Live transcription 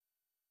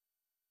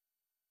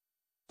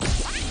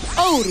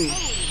Oru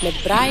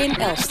met Brian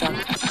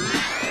Elstak.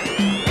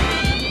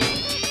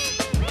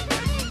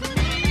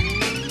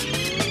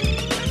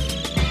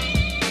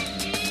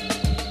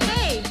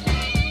 Hey.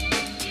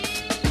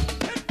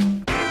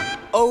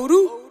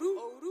 Oru.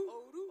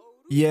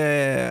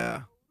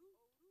 Yeah,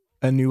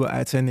 een nieuwe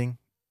uitzending.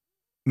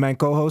 Mijn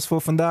co-host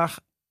voor vandaag,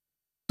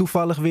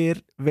 toevallig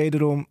weer,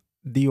 wederom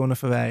Dionne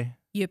Verwij.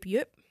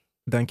 Jup.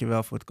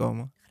 Dankjewel voor het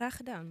komen. Graag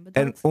gedaan, En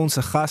bedankt.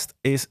 onze gast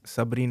is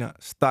Sabrina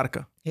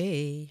Starke.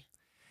 Hey.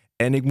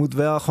 En ik moet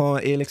wel gewoon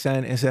eerlijk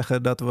zijn en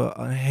zeggen dat we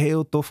een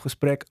heel tof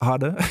gesprek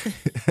hadden.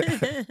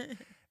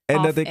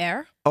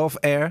 Off-air.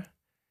 Off-air.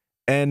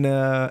 En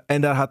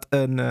daar had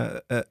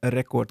een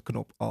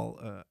recordknop al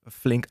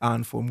flink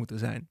aan voor moeten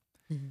zijn.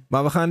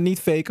 Maar we gaan niet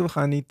faken. We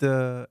gaan niet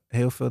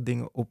heel veel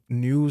dingen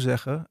opnieuw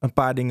zeggen. Een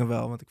paar dingen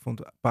wel, want ik vond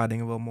een paar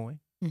dingen wel mooi.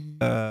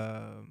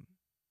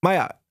 Maar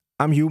ja,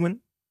 I'm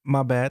human.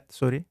 My bad,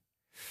 sorry.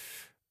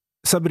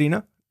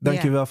 Sabrina,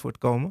 dankjewel voor het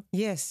komen.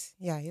 Yes,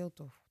 ja, heel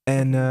tof.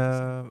 En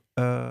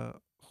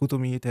goed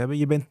om je hier te hebben.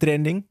 Je bent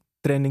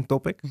trending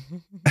topic.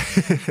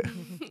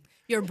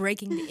 You're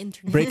breaking the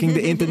internet. Breaking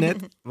the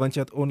internet. Want je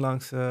had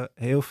onlangs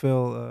heel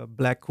veel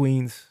Black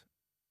Queens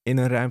in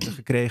een ruimte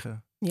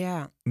gekregen.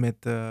 Ja.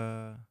 Met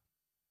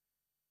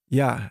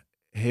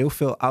heel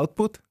veel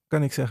output,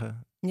 kan ik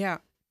zeggen.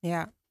 Ja,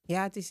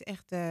 het is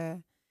echt,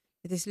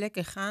 het is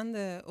lekker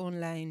gaande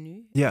online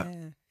nu. Ja.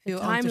 Veel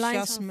Timelines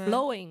enthousiasme. are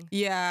flowing.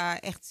 Ja,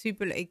 echt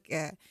super.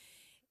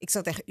 Ik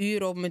zat echt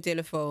uren op mijn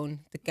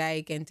telefoon te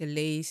kijken en te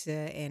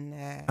lezen. En,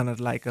 Aan het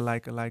liken.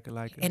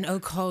 en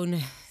ook gewoon,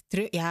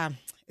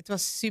 het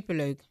was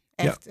superleuk.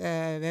 Echt, we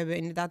hebben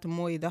inderdaad een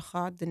mooie dag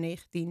gehad, de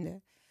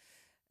 19e.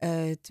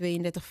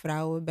 32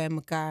 vrouwen bij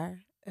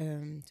elkaar.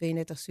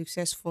 32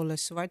 succesvolle,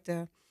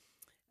 zwarte,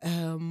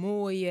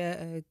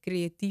 mooie,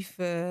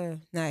 creatieve,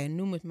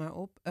 noem het maar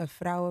op.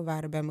 Vrouwen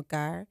waren bij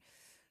elkaar.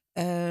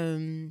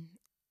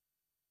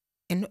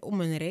 En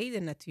om een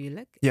reden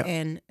natuurlijk. Ja.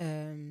 En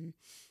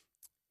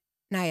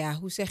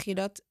hoe zeg je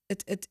dat?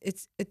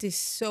 Het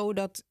is zo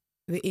dat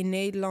we in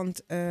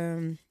Nederland,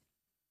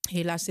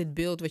 helaas dit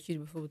beeld wat je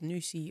bijvoorbeeld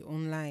nu ziet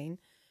online,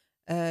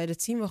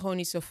 dat zien we gewoon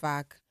niet zo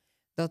vaak.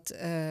 Dat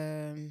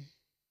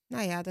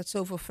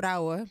zoveel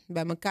vrouwen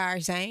bij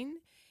elkaar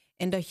zijn.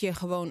 En dat je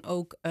gewoon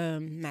ook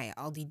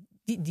al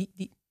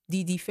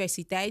die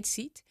diversiteit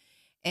ziet.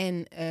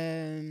 En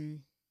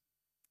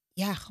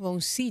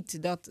gewoon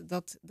ziet dat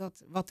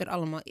wat er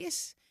allemaal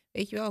is.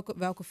 Weet je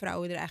welke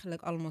vrouwen er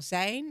eigenlijk allemaal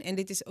zijn. En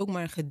dit is ook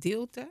maar een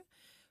gedeelte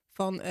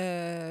van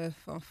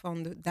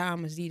de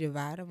dames die er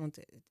waren. Want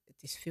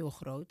het is veel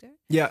groter.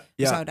 Ja.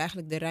 We zouden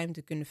eigenlijk de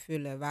ruimte kunnen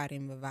vullen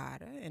waarin we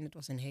waren. En het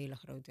was een hele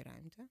grote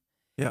ruimte.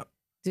 Ja.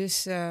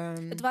 Dus,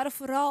 Het waren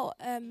vooral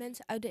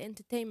mensen uit de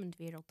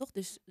entertainmentwereld, toch?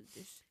 Dus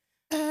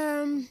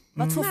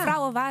wat voor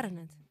vrouwen waren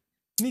het?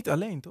 Niet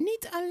alleen, toch?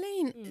 Niet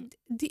alleen.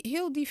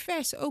 Heel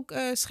divers. Ook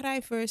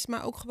schrijvers,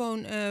 maar ook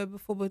gewoon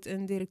bijvoorbeeld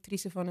een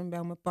directrice van een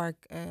Bijlmer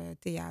Park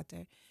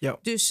theater. Ja.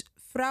 Dus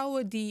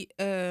vrouwen die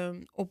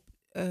op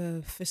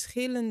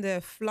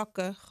verschillende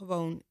vlakken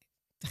gewoon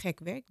te gek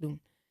werk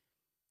doen.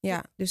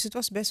 Ja, dus het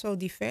was best wel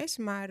divers.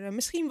 Maar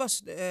misschien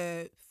was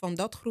van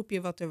dat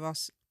groepje wat er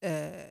was,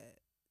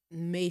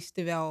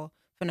 meeste wel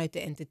vanuit de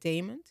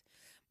entertainment.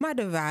 Maar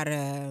er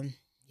waren,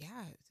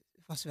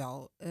 het was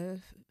wel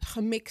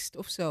gemixt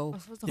of zo.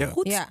 Was het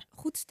een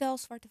goed stel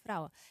zwarte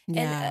vrouwen.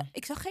 Ja. En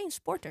ik zag geen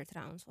sporter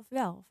trouwens, of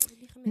wel? Of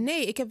die gemixt?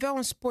 Nee, ik heb wel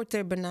een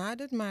sporter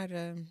benaderd, maar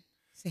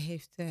ze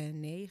heeft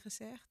nee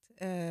gezegd.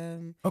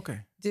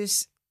 Oké.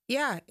 Dus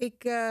ja,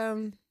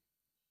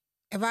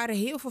 er waren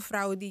heel veel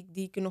vrouwen die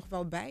ik er nog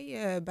wel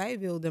bij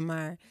wilde,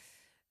 maar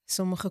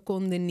sommigen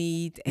konden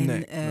niet.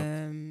 En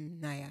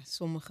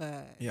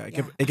sommige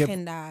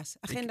agenda's.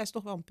 Agenda is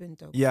toch wel een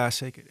punt ook. Ja,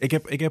 zeker.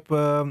 Ik heb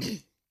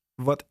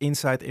wat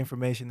inside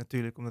information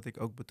natuurlijk, omdat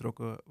ik ook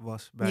betrokken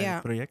was bij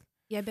het project.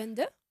 Jij bent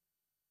de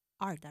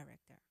art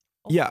director.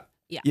 Ja,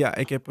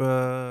 ik heb...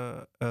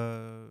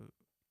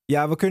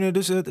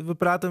 we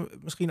praten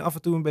misschien af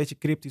en toe een beetje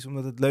cryptisch,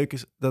 omdat het leuk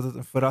is dat het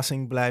een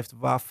verrassing blijft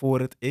waarvoor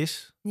het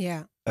is.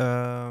 Ja.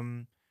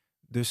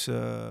 Dus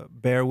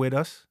bear with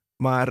us.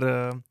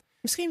 Maar...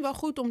 misschien wel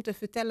goed om te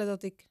vertellen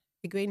dat ik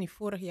weet niet,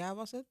 vorig jaar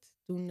was het.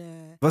 Toen,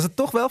 was het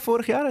toch wel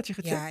vorig jaar dat je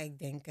gecheckt? Ja, ik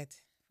denk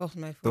het.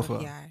 Volgens mij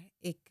vorig jaar.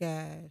 Ik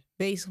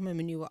bezig met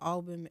mijn nieuwe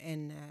album.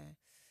 En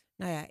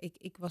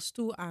ik was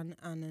toe aan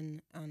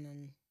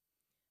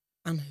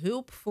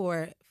hulp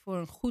voor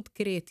een goed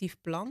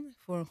creatief plan.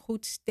 Voor een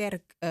goed,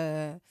 sterk,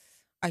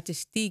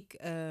 artistiek,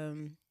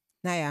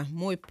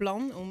 mooi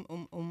plan.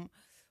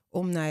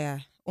 Om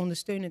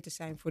ondersteunend te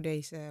zijn voor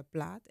deze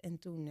plaat. En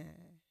toen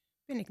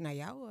ben ik naar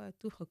jou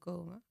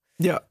toegekomen.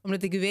 Ja.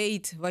 Omdat ik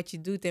weet wat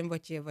je doet en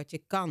wat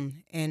je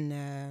kan.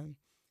 En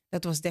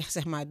dat was echt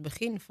zeg maar het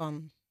begin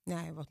van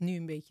wat nu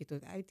een beetje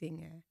tot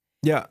uiting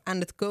aan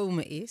het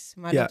komen is.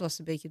 Maar dat was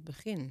een beetje het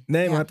begin.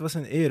 Nee, maar het was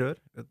een eer hoor.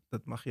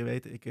 Dat mag je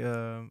weten.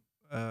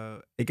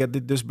 Ik heb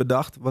dit dus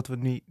bedacht, wat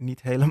we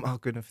niet helemaal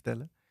kunnen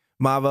vertellen.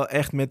 Maar wel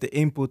echt met de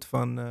input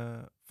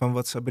van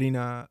wat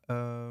Sabrina,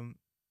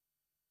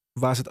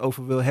 waar ze het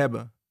over wil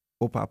hebben.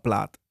 op haar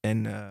plaat.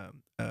 En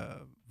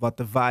wat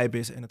de vibe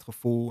is en het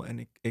gevoel.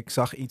 En ik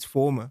zag iets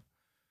voor me.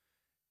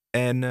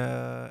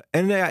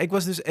 En ja, ik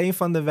was dus een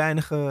van de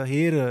weinige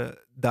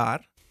heren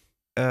daar.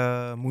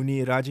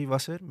 Mounir Raji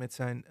was er met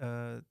zijn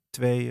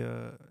 2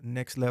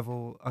 next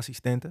level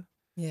assistenten.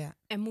 Ja.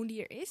 En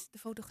Mounir is de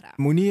fotograaf.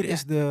 Mounir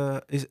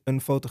is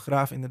een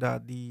fotograaf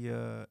inderdaad die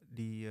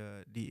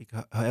ik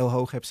heel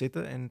hoog heb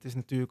zitten. En het is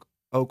natuurlijk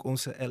ook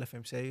onze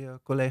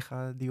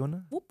LFMC-collega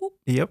Dionne. Woep, woep.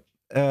 Yep.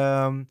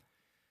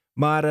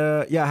 Maar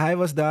ja, hij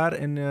was daar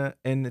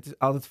en het is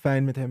altijd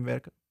fijn met hem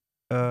werken.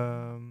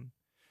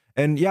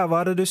 En ja, we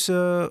hadden dus...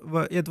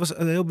 het was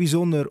heel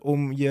bijzonder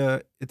om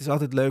het is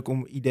altijd leuk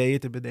om ideeën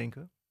te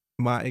bedenken.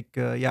 Maar I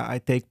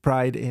take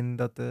pride in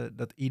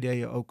dat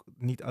ideeën ook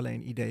niet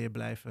alleen ideeën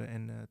blijven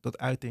en tot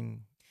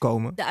uiting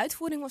komen. De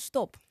uitvoering was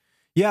top.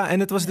 Ja, en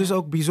het was dus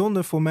ook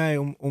bijzonder voor mij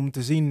om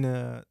te zien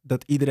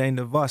dat iedereen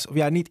er was. Of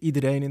ja, niet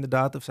iedereen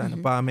inderdaad. Er zijn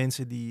een paar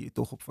mensen die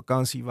toch op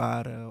vakantie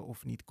waren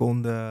of niet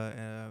konden.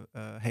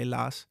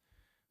 Helaas.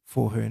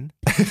 Voor hun.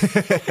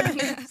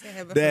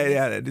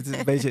 Dit is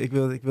een beetje,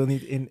 ik wil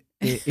niet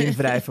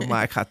invrijven,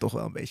 maar ik ga toch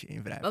wel een beetje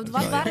invrijven.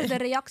 Wat waren de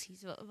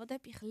reacties? Wat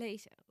heb je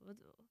gelezen?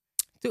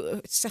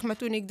 Zeg maar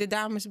toen ik de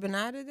dames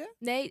benaderde?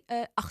 Nee,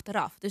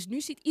 achteraf. Dus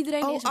nu ziet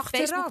iedereen in zijn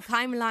Facebook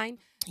timeline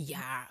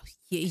ja,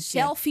 jeetje.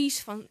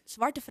 selfies van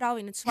zwarte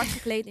vrouwen in het zwart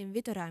gekleed in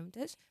witte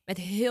ruimtes. Met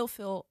heel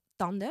veel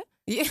tanden.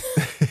 Ja.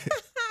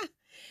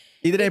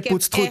 Iedereen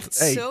poetst goed. Ik heb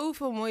echt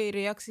zoveel mooie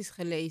reacties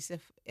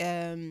gelezen.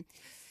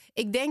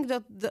 Ik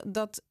denk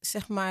dat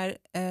zeg maar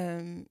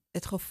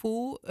het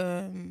gevoel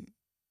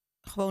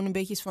gewoon een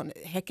beetje is van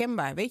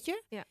herkenbaar, weet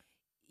je? Ja.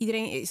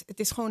 Het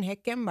is gewoon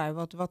herkenbaar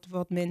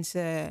wat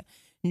mensen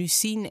nu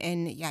zien.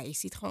 En ja, je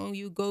ziet gewoon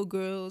you go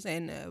girls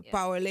en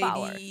power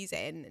ladies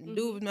en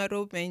doe het maar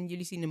op. En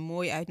jullie zien er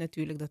mooi uit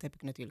natuurlijk. Dat heb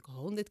ik natuurlijk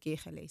 100 keer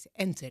gelezen.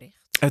 En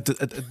terecht.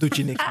 Het doet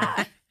je niks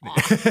meer.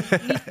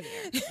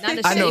 Niet meer.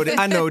 I know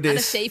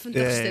this. Na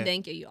de 70ste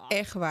denk je, ja.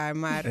 Echt waar,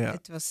 maar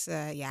het was,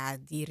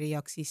 die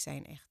reacties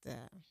zijn echt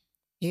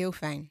heel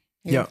fijn.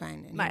 Heel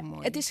fijn en maar heel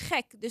mooi. Het is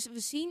gek. Dus we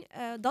zien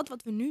dat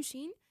wat we nu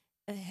zien,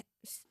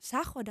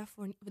 zagen we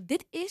daarvoor.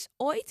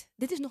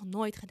 Dit is nog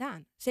nooit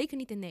gedaan. Zeker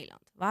niet in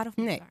Nederland. Waar of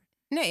niet waar?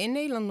 Nee, in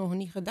Nederland nog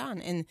niet gedaan.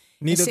 En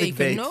niet dat zeker ik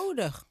weet.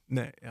 nodig.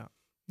 Nee, ja.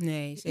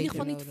 Nee, in ieder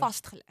geval niet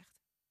vastgelegd.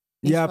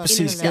 Ja,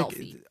 precies.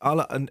 Kijk,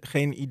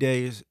 geen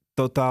idee is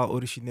totaal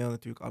origineel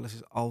natuurlijk. Alles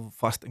is al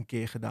vast een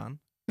keer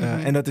gedaan.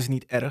 En dat is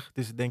niet erg. Het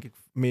is denk ik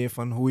meer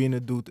van hoe je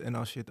het doet. En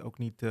als je het ook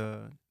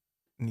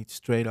niet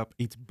straight up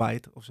iets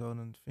bite of zo,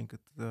 dan vind ik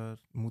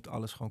het moet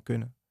alles gewoon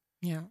kunnen.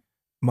 Ja.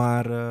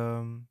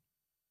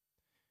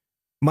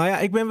 Maar ja,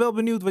 ik ben wel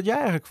benieuwd wat jij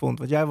eigenlijk vond.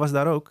 Want jij was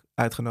daar ook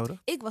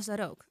uitgenodigd. Ik was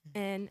daar ook.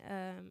 En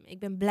ik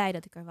ben blij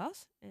dat ik er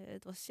was.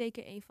 Het was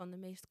zeker een van de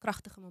meest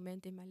krachtige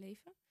momenten in mijn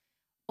leven.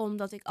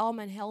 Omdat ik al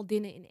mijn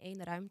heldinnen in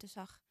één ruimte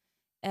zag.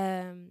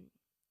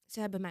 Ze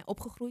hebben mij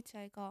opgegroeid,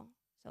 zei ik al.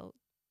 Zo.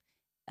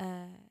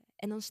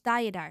 En dan sta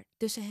je daar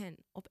tussen hen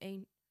op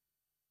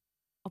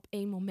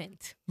één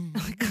moment.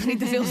 Ik kan niet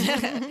te veel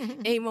zeggen.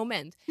 Eén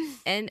moment.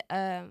 En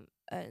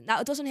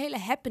het was een hele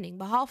happening.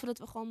 Behalve dat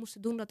we gewoon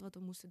moesten doen wat we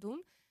moesten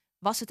doen,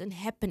 was het een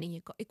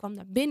happening. Ik kwam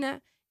naar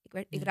binnen.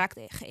 Ik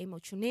raakte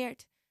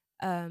geëmotioneerd.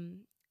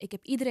 Ik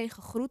heb iedereen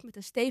gegroet met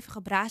een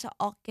stevige brazen.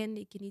 Al kende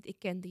ik je niet, ik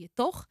kende je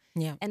toch.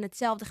 Ja. En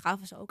hetzelfde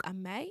gaven ze ook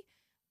aan mij.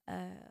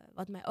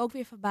 Wat mij ook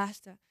weer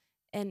verbaasde.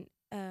 En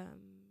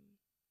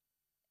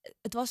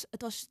het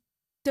was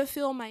te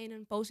veel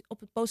mij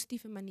op een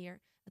positieve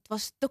manier. Het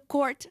was te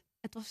kort.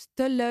 Het was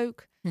te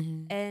leuk.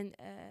 En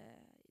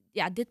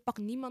dit pakt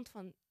niemand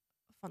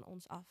van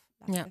ons af.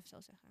 Laat ik even zo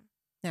zeggen.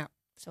 Ja.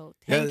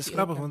 Ja, dat is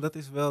grappig, want dat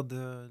is wel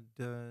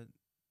de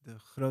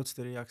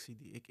grootste reactie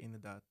die ik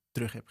inderdaad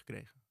terug heb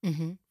gekregen.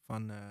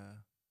 Van,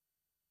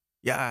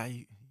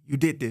 you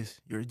did this,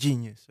 you're a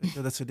genius. Weet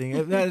je, dat soort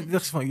dingen. Ik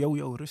dacht van,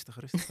 yo, rustig.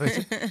 Weet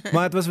je.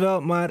 Maar het was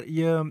wel, maar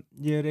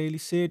je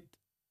realiseert,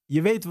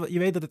 je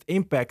weet dat het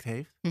impact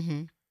heeft.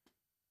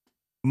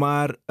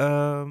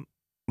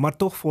 Maar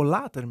toch voor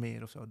later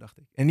meer of zo, dacht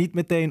ik. En niet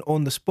meteen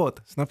on the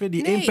spot. Snap je?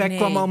 Die impact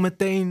kwam al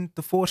meteen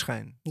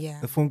tevoorschijn. Ja.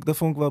 Dat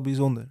vond ik wel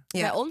bijzonder.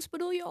 Ja. Bij ons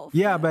bedoel je? Of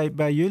ja,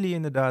 bij jullie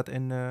inderdaad.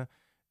 En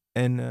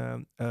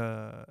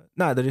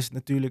er is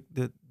natuurlijk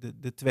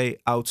de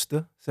 2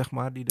 oudste, zeg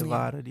maar, die er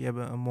waren. Die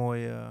hebben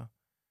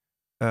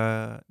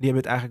die hebben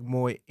het eigenlijk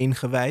mooi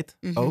ingewijd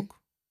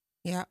ook.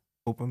 Ja.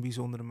 Op een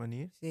bijzondere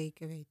manier.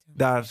 Zeker weten.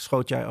 Daar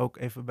schoot jij ook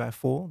even bij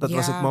vol. Dat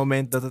was het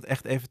moment dat het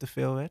echt even te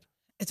veel werd.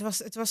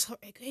 Het was,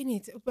 ik weet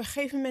niet, op een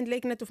gegeven moment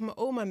leek het net of mijn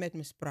oma met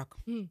me sprak.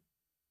 Ja.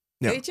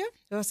 Weet je?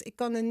 Ik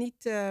kan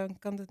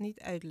het niet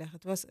uitleggen.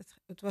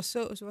 Het was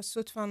een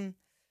soort van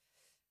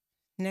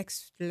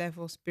next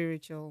level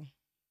spiritual,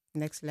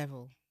 next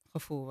level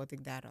gevoel wat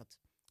ik daar had.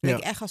 Het leek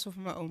echt alsof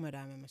mijn oma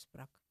daar met me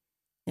sprak.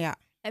 Ja.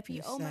 Heb je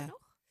je oma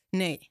nog?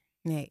 Nee.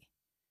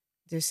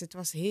 Dus het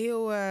was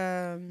heel...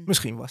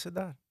 Misschien was het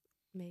daar.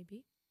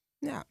 Maybe.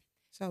 Ja,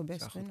 zou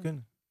best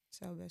kunnen.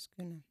 Zou best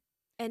kunnen.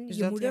 En dus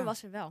je moeder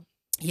was er wel?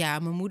 Ja,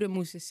 mijn moeder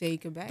moest er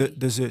zeker bij.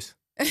 De zus.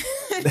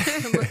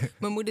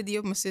 Mijn moeder die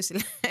op mijn zus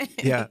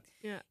lijkt. Ja.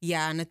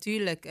 Ja,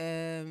 natuurlijk.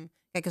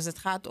 Kijk, als het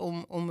gaat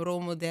om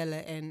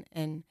rolmodellen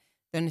en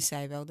dan is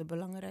zij wel de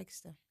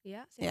belangrijkste.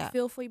 Ja? Ze heeft Ja.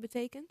 veel voor je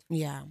betekend?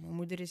 Ja, mijn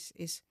moeder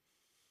is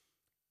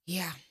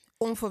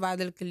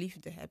onvoorwaardelijke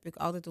liefde heb ik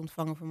altijd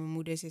ontvangen van mijn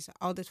moeder. Ze is er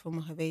altijd voor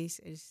me geweest.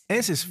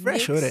 En ze is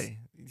fresh hoor, hé.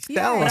 Die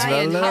stijl Ja, was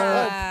Brian, wel...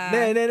 hou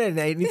op.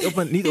 Nee.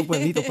 Niet op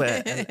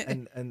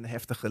een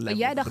heftige level. Maar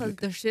jij dacht bedoel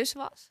dat ik. het haar zus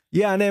was?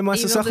 Ja, nee, maar En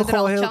ze je zag er wilde er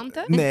gewoon al heel...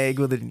 chanten? Nee, ik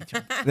wilde er niet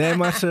chanten. Nee,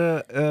 maar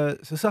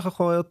ze zag er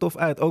gewoon heel tof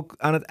uit. Ook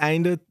aan het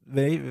einde,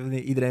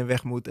 wanneer iedereen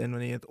weg moet en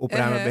wanneer je het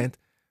opruimen bent,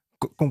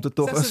 komt er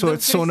toch Zag een ze soort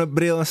dat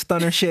zonnebril, een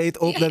stunner shade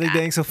op, dat ik Ja.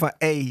 denk zo van,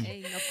 hey. Hey,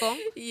 nou kom.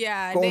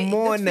 Ja, Come nee, on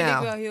dat vind now. ik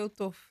wel heel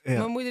tof. Ja.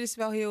 Mijn moeder is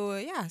wel heel...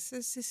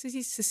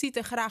 ze ziet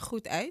er graag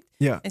goed uit.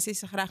 Ja. En ze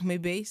is er graag mee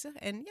bezig.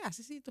 En ja,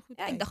 ze ziet er goed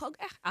Ja, uit. ik dacht ook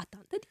echt,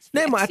 dit is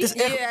Nee, maar het is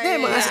flexie. echt, Ja, nee,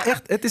 maar ja, het is ja.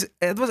 echt,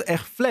 het was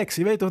echt flex.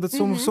 Je weet toch dat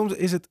soms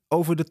is het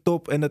over de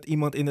top en dat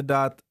iemand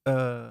inderdaad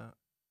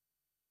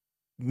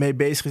mee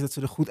bezig is dat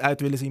ze er goed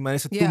uit willen zien, maar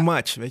is het Ja. too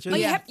much, weet je? Maar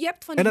Ja. je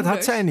hebt van En die dat had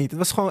moeders. zij niet. Het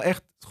was gewoon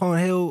echt gewoon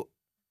heel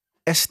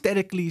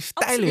aesthetically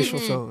stylish Absoluut.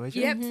 of zo, weet je?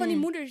 Je hebt van die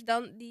Mhm. moeders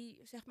dan die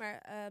zeg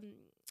maar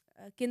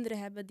kinderen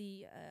hebben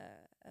die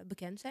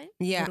bekend zijn,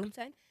 Ja. beroemd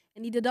zijn.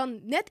 En die er dan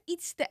net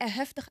iets te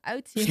heftig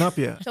uitzien. Snap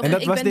je? Zo En van,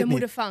 dat ik was ben dit de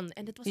moeder niet. van.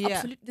 En dit was Ja.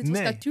 absoluut, dit was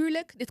Nee.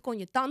 natuurlijk. Dit kon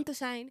je tante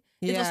zijn.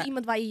 Dit Ja. was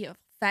iemand waar je je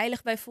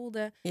veilig bij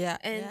voelde. Ja,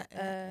 En ja,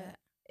 ja.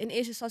 in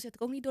eerste instantie had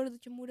ik ook niet door dat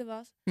het je moeder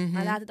was. Mhm.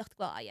 Maar later dacht ik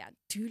wel, ah ja,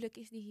 tuurlijk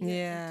is die hier.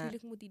 Ja. En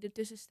tuurlijk moet die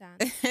ertussen staan.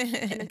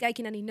 En dan kijk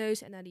je naar die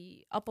neus en naar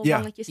die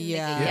appelwangetjes. En dan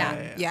denk je, ja.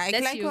 ja. Ja, ik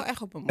that's lijk you. wel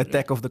echt op mijn moeder.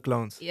 Attack of the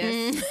Clones.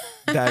 Yes. Mm.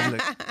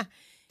 Duidelijk.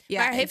 Ja,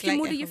 Maar ik heeft je lijk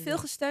moeder echt je op veel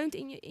mijn- gesteund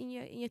in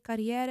je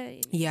carrière?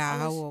 In Ja,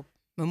 alles? hou op.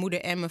 Mijn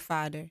moeder en mijn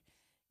vader.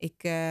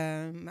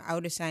 Mijn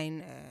ouders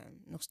zijn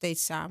nog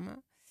steeds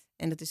samen.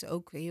 En dat is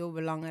ook heel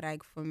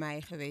belangrijk voor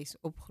mij geweest,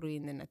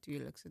 opgroeiende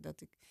natuurlijk.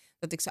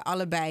 Zodat ik ze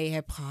allebei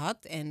heb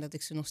gehad en dat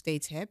ik ze nog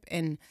steeds heb.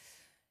 En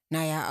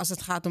nou ja, als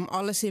het gaat om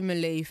alles in mijn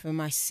leven,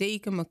 maar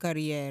zeker mijn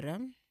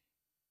carrière,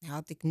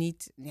 had ik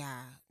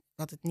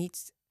het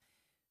niet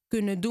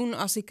kunnen doen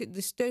als ik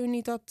de steun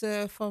niet had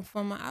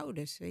van mijn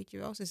ouders. Weet je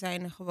wel, ze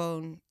zijn er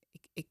gewoon.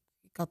 Ik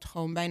had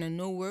gewoon bijna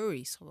no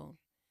worries gewoon.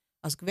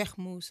 Als ik weg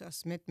moest,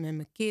 als met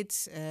mijn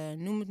kids,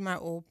 noem het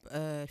maar op,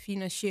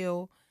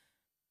 financieel,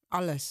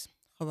 alles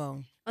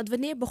gewoon. Want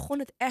wanneer begon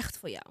het echt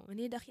voor jou?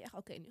 Wanneer dacht je echt,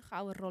 oké, nu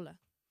gaan we rollen?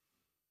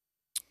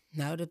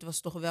 Nou, dat was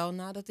toch wel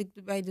nadat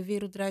ik bij De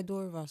Wereld Draait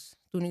Door was.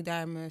 Toen ik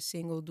daar mijn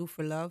single Do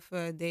For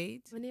Love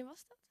deed. Wanneer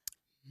was dat?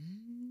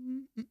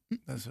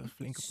 Dat is een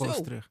flinke Zo.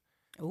 post terug.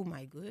 Oh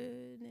my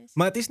goodness.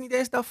 Maar het is niet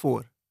eens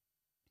daarvoor.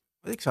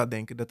 Want ik zou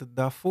denken dat het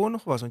daarvoor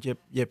nog was. Want je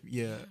hebt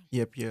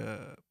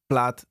je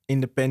plaat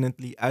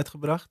independently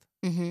uitgebracht.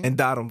 Mhm. En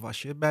daarom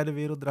was je bij De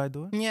Wereld Draait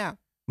Door. Ja.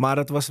 Maar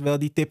dat was wel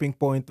die tipping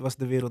point, was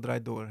De Wereld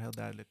Draait Door, heel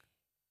duidelijk.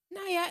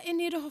 Nou ja, in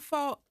ieder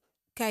geval...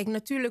 Kijk,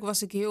 natuurlijk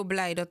was ik heel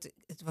blij dat...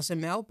 Het was een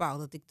mijlpaal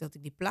dat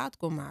ik die plaat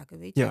kon maken.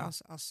 Weet je, Ja.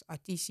 als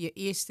artiest je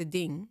eerste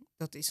ding,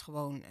 dat is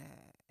gewoon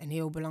een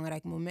heel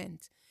belangrijk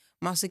moment.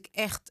 Maar als ik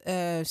echt,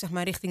 zeg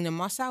maar, richting de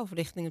massa of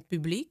richting het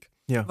publiek...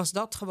 Ja. was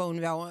dat gewoon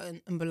wel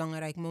een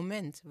belangrijk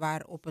moment.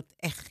 Waarop het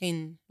echt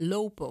ging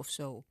lopen of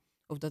zo.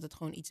 Of dat het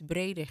gewoon iets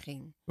breder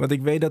ging. Want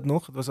ik weet dat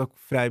nog, het was ook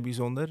vrij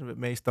bijzonder.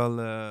 Meestal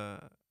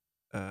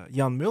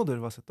Jan Mulder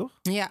was het toch?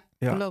 Ja,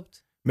 Ja.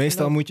 klopt. Meestal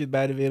Klopt. moet je het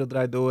bij De Wereld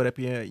Draait Door, heb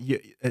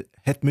je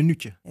het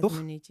minuutje, Het toch?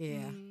 minuutje,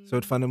 ja. Een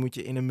soort van, dan moet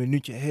je in een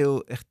minuutje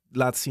heel echt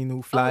laten zien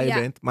hoe fly Oh, je ja,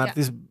 bent. Maar ja. het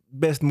is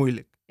best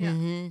moeilijk. Ja.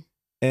 Mhm.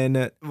 En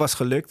het was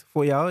gelukt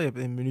voor jou. Je hebt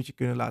het in een minuutje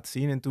kunnen laten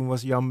zien. En toen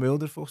was Jan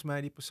Mulder volgens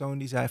mij die persoon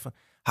die zei van...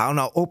 Hou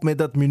nou op met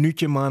dat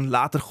minuutje, man.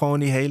 Laat er gewoon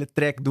die hele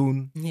track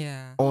doen.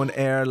 Ja. On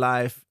air,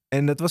 live.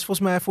 En dat was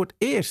volgens mij voor het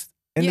eerst.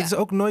 En Ja. dat is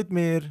ook nooit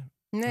meer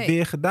Nee,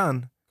 weer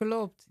gedaan.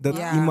 klopt. Dat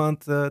Ja.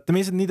 iemand...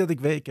 tenminste, niet dat ik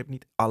weet. Ik heb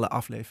niet alle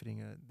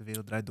afleveringen De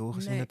Wereld Draait Door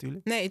gezien Nee.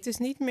 natuurlijk. Nee, het is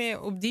niet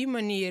meer op die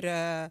manier...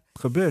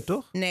 Gebeurt,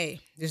 toch?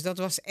 Nee, dus dat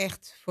was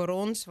echt, voor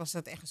ons was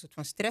dat echt een soort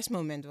van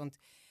stressmoment. Want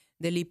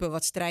er liepen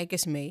wat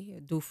strijkers mee,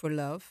 Do For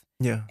Love.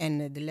 Ja.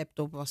 En de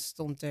laptop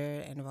stond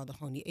er en we hadden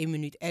gewoon die 1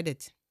 minuut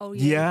edit. Oh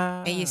jee.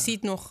 Ja. En je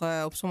ziet nog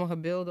op sommige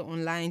beelden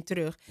online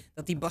terug...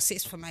 dat die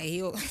bassist van mij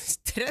heel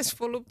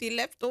stressvol op die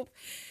laptop...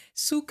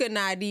 zoeken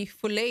naar die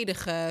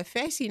volledige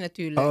versie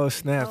natuurlijk. Oh,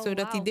 snap. Oh, Zodat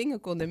die wauw. dingen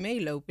konden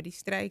meelopen, die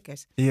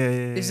strijkers.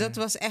 Ja. Dus dat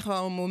was echt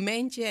wel een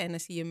momentje. En dan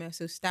zie je me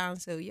zo staan,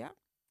 zo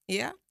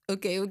ja,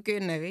 oké, we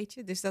kunnen, weet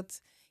je. Dus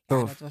dat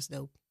Tof. was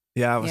dope.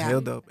 Ja, was Ja.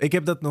 heel dope. Ik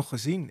heb dat nog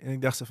gezien. En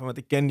ik dacht zo van, want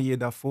ik kende je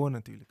daarvoor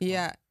natuurlijk.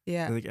 Ja.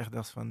 Dat ik echt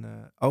dacht van,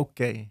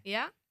 oké.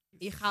 Ja?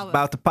 Hier gaan we.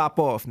 About to pop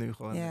off nu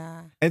gewoon.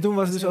 Ja, En toen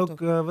was het Dat dus is ook,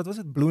 heel wat was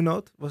het? Blue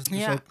Note? Was het dus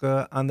Ja. ook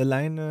aan de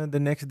lijn the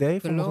next day,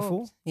 voor mijn gevoel?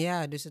 klopt.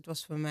 Ja, dus het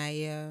was voor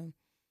mij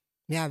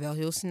wel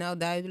heel snel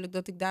duidelijk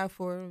dat ik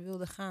daarvoor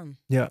wilde gaan.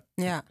 Ja.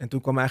 Ja, En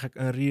toen kwam eigenlijk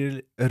een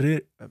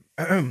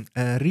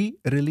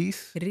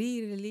re-release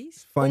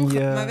re-release. Van je-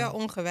 Maar wel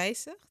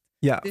ongewijzigd.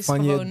 ja, Dus van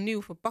gewoon je,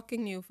 nieuw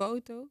verpakking, nieuwe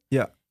foto.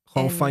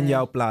 gewoon en, van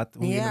jouw plaat.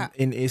 Hoe je ja. hem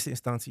in eerste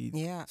instantie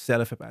Ja,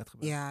 zelf hebt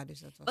uitgebracht. ja, dus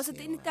dat was Was het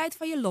in heel, de tijd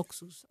van je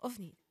loksoes, of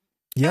niet?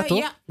 Ja, toch?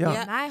 ja. Ja.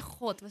 Ja. Mijn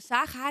god, we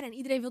zagen haar en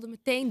iedereen wilde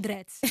meteen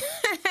dreads.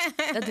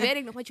 Dat weet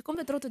ik nog, want je komt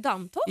uit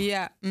Rotterdam, toch?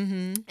 Ja,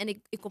 mhm. En ik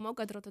kom ook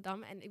uit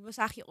Rotterdam. En we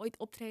zagen je ooit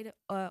optreden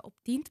op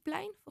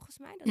Dienstplein, volgens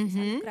mij. Dat is aan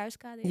de Mhm.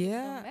 Kruiskade in Ja.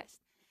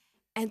 Rotterdam-West.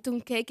 En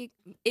toen keek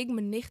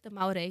mijn nicht,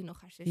 Maureen,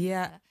 nog haar zus,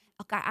 Ja.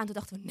 elkaar aan. Toen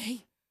dachten we,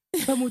 nee,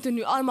 we moeten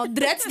nu allemaal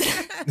dreads.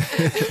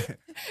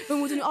 We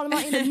moeten nu allemaal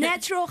in de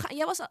natural gaan.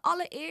 Jij was de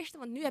allereerste,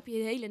 want nu heb je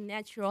hele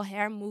natural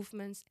hair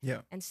movements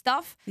Ja. en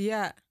stuff.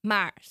 Ja.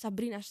 Maar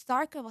Sabrina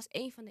Starke was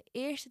een van de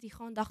eerste die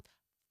gewoon dacht,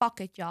 fuck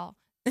it, y'all.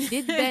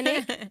 Dit ben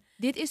ik,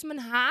 dit is mijn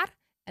haar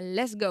en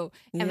let's go.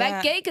 En wij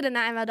keken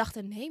ernaar en wij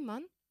dachten, nee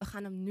man, we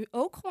gaan hem nu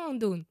ook gewoon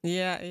doen.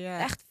 Ja, ja.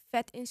 Echt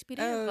vet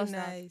inspirerend was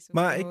dat. nice. om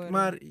te horen.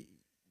 Maar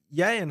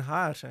jij en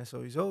haar zijn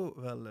sowieso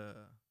wel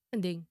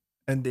Een ding.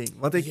 een ding.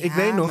 Want ik Ja,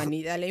 weet nog... maar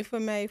niet alleen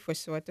voor mij, voor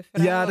zwarte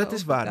vrouwen. Ja, dat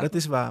is waar. overdag. Dat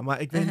is waar.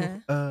 Maar ik weet Uh-huh.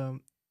 nog...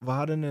 we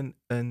hadden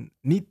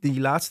niet die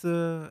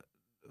laatste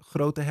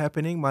grote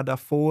happening, maar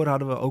daarvoor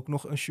hadden we ook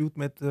nog een shoot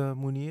met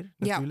Mounir,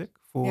 Ja. natuurlijk.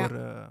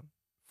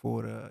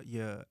 Voor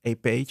je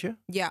EP'tje.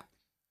 Ja.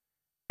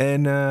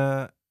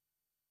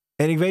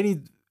 En ik weet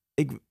niet...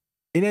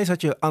 Ineens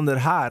had je ander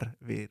haar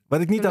weer.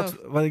 Wat ik niet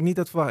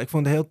had verwacht. Ik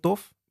vond het heel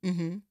tof.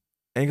 Mhm.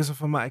 En ik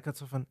had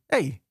zo van...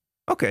 Hey,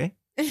 oké.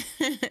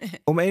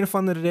 Om een of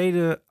andere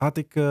reden had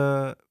ik...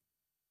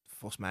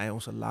 volgens mij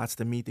onze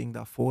laatste meeting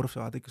daarvoor of zo...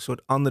 had ik een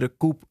soort andere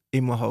koep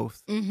in mijn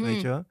hoofd. Mhm.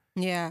 Weet je wel?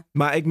 Ja.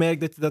 Maar ik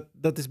merk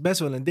dat is best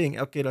wel een ding.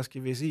 Elke keer als ik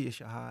je weer zie, is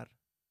je haar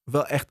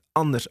wel echt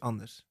anders.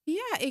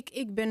 Ja,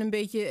 ik ben een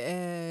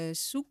beetje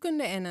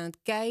zoekende en aan het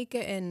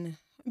kijken en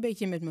een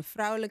beetje met mijn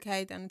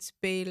vrouwelijkheid aan het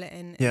spelen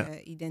en Ja.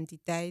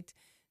 identiteit.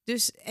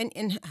 Dus,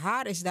 en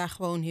haar is daar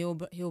gewoon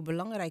heel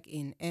belangrijk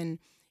in. En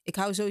ik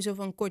hou sowieso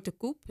van korte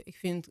koep. Ik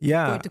vind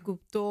Ja. korte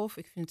koep tof.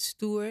 Ik vind het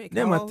stoer.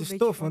 Nee, maar het is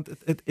tof, want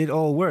it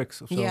all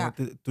works. Of zo. Ja.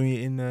 Want toen je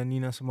in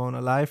Nina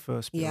Simone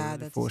Live speelde, Ja, de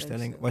dat is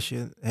voorstelling, sowieso. was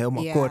je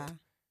helemaal kort.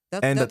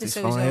 Dat dat is is sowieso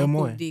gewoon heel een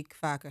mooi. koep die ik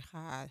vaker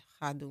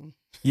ga doen.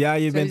 Ja,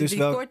 je bent Sowieso, dus die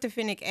wel korte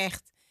vind ik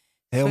echt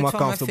helemaal soort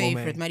van mijn comfortable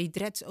favorite. mee. Maar die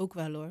dreads ook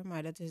wel hoor.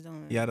 Maar dat is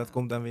dan... Ja, dat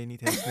komt dan weer niet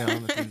heel snel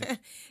natuurlijk.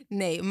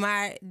 Nee,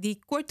 maar die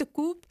korte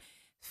koep,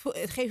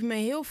 het geeft me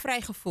een heel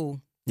vrij gevoel.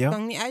 Ja?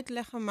 Kan ik niet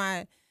uitleggen,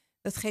 maar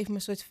dat geeft me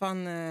een soort van...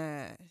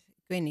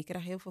 ik weet niet, ik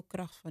krijg heel veel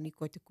kracht van die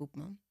korte koep,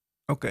 man.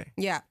 Oké.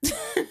 Ja.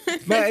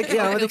 Maar Heel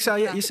want veel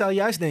je kracht. zou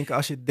juist denken,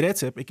 als je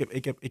dreads hebt...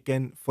 Ik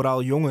ken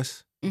vooral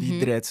jongens die Mhm.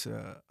 dreads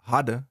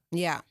hadden.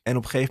 Ja. En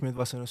op een gegeven moment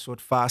was er een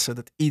soort fase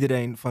dat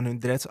iedereen van hun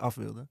dreads af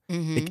wilde.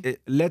 Mhm.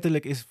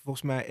 Letterlijk is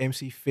volgens mij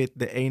MC Fit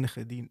de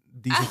enige die ze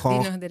Die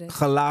gewoon nog erin.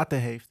 gelaten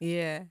heeft.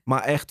 Ja.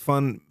 Maar echt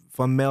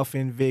van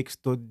Melvin Wicks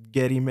tot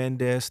Gary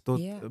Mendes tot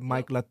Ja.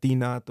 Mike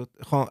Latina. Tot,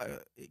 gewoon,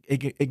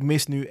 ik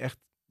mis nu echt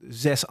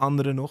 6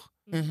 anderen nog.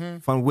 Mhm.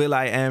 Van Will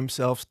I Am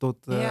zelfs tot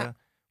Ja.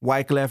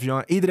 Wyclef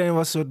Jean. Iedereen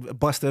was een soort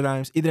Busta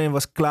Rhymes. Iedereen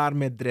was klaar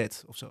met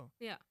dreads of zo.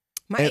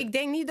 Maar En- ik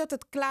denk niet dat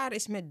het klaar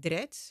is met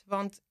dreads,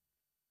 want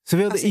Ze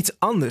wilden Als ik- iets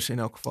anders in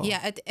elk geval.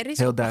 ja, er is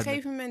Heel op duidelijk. een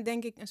gegeven moment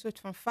denk ik een soort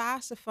van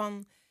fase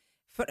van...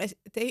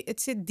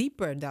 Het zit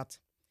dieper dat.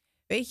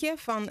 Weet je,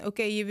 van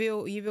oké, je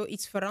wil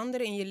iets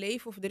veranderen in je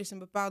leven of er is een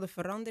bepaalde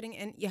verandering.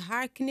 En je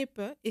haar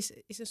knippen is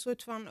een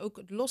soort van ook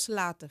het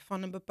loslaten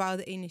van een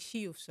bepaalde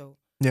energie of zo.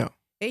 Ja.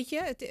 Weet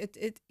je,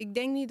 ik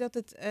denk niet dat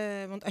het...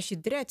 want als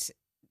je dreads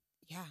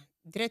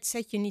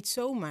zet je niet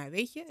zomaar,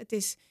 weet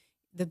je.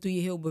 Dat doe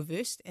je heel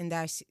bewust en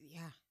daar is...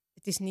 Ja,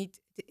 het is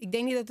niet... Ik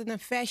denk niet dat het een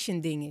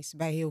fashion ding is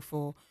bij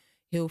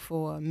heel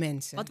veel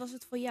mensen. Wat was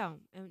het voor jou?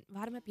 En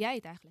waarom heb jij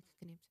het eigenlijk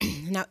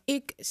geknipt? Nou,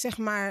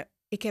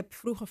 ik heb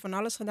vroeger van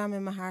alles gedaan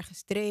met mijn haar,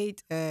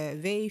 gestraight,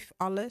 weef,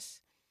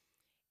 alles.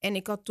 En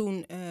ik had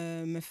toen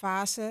mijn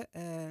fase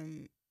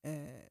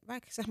waar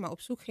ik zeg maar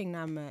op zoek ging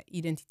naar mijn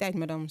identiteit,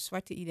 maar dan mijn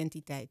zwarte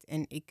identiteit.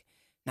 En ik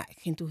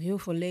ging toen heel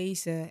veel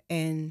lezen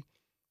en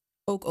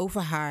ook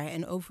over haar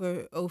en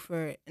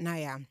over nou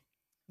ja,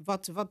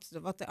 wat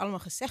er allemaal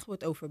gezegd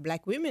wordt over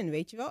black women,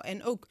 weet je wel.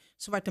 En ook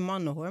zwarte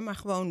mannen hoor, maar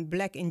gewoon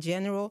black in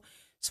general.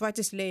 Zwart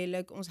is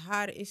lelijk, ons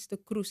haar is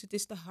te kroes, het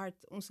is te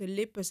hard, onze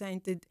lippen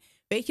zijn te...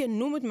 Weet je,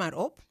 noem het maar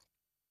op.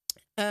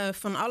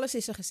 Van alles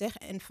is er gezegd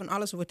en van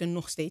alles wordt er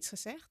nog steeds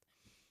gezegd.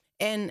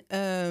 En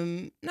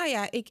nou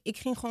ja, ik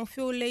ging gewoon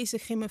veel lezen,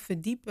 ik ging me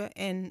verdiepen.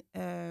 En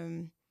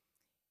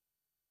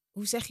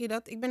hoe zeg je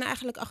dat? Ik ben er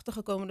eigenlijk achter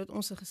gekomen dat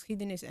onze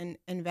geschiedenis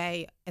en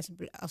wij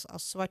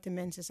als zwarte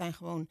mensen zijn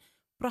gewoon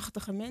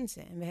prachtige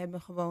mensen. En we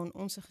hebben gewoon,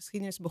 onze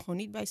geschiedenis begon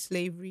niet bij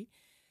slavery.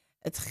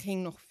 Het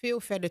ging nog veel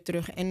verder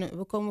terug. En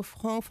we komen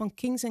gewoon van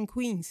kings en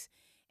queens.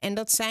 En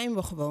dat zijn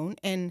we gewoon.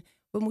 En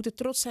we moeten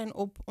trots zijn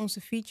op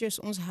onze features,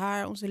 ons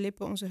haar, onze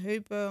lippen, onze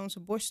heupen, onze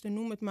borsten,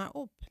 noem het maar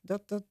op.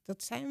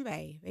 Dat zijn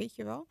wij, weet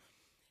je wel.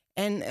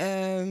 En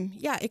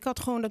ja, ik had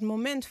gewoon dat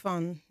moment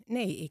van,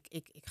 nee,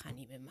 ik ga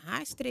niet met mijn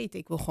haar straighten.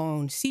 Ik wil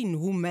gewoon zien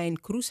hoe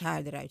mijn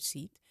kroeshaar eruit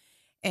ziet.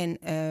 En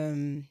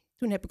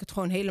toen heb ik het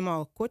gewoon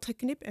helemaal kort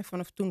geknipt. En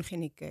vanaf toen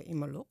ging ik in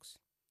mijn locks.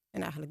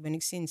 En eigenlijk ben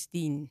ik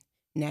sindsdien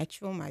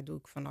natural, maar doe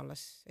ik van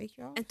alles, weet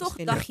je wel. En toch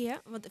verschillend. dacht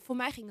je, want voor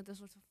mij ging het een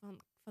soort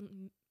van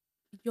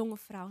jonge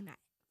vrouw naar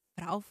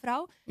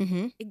vrouw.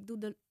 Mhm. Ik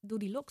doe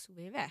die loks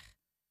weer weg.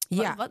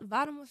 Ja.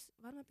 Waarom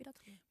heb je dat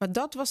gedaan? Maar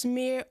dat was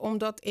meer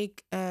omdat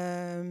ik,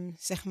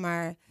 zeg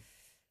maar,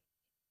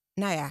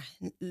 nou ja,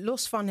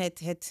 los van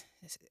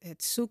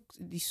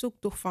die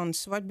zoektocht van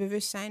zwart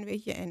bewustzijn,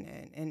 weet je,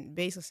 en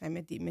bezig zijn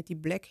met die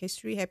Black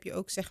History, heb je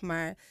ook, zeg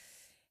maar,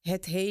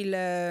 het hele,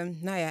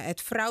 nou ja,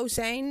 het vrouw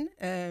zijn,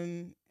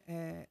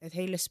 het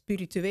hele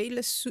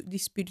die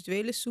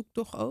spirituele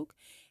zoektocht ook.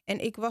 En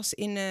ik was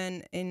in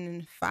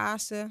een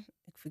fase,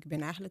 ik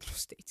ben eigenlijk nog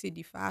steeds in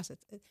die fase.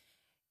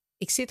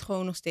 Ik zit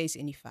gewoon nog steeds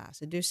in die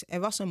fase. Dus er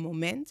was een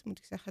moment, moet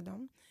ik zeggen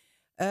dan,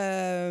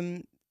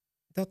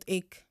 dat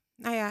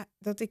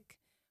ik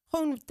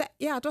gewoon,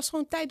 het was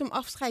gewoon tijd om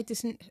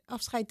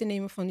afscheid te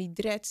nemen van die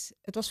dreads.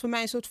 Het was voor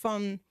mij een soort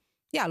van,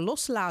 ja,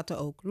 loslaten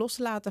ook.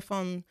 Loslaten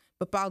van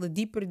bepaalde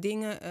diepere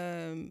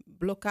dingen,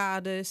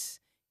 blokkades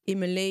in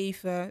mijn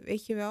leven,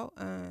 weet je wel.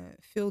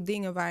 Veel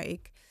dingen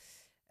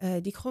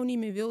die ik gewoon niet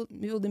meer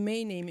wilde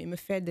meenemen in mijn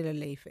verdere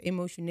leven.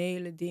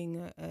 Emotionele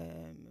dingen,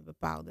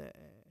 bepaalde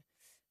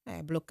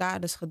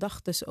blokkades,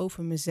 gedachten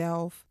over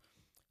mezelf.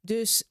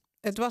 Dus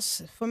het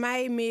was voor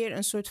mij meer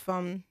een soort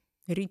van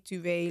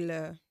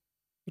rituele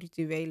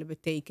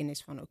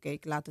betekenis van oké,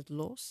 ik laat het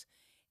los.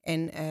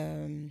 En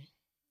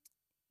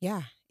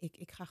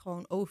ik ga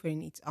gewoon over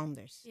in iets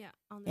anders. Ja,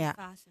 andere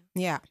fase.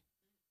 Ja.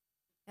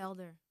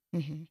 Helder.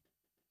 Mhm.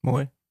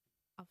 Mooi.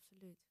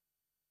 Absoluut.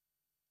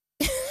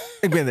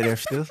 Ik ben er even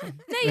stil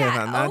van. Nee, Ik ben aan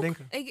het ook.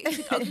 nadenken.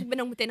 Ik ben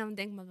ook meteen aan het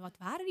denken, maar wat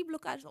waren die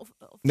blokkades? Of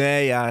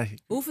Nee, ja. we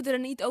hoeven er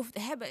niet over te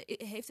hebben.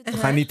 Heeft het We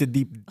gaan niet te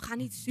diep we gaan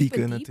niet super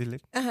dieken diep.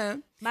 natuurlijk.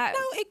 Maar Nou,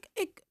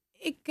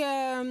 ik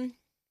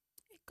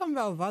kan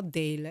wel wat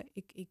delen.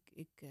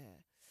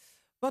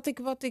 Wat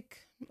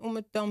ik, om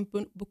het dan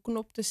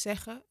beknopt te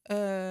zeggen,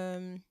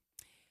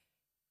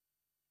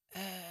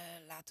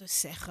 laten we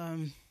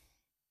zeggen,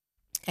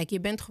 kijk, je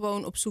bent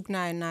gewoon op zoek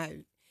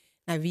naar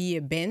wie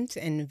je bent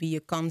en wie je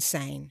kan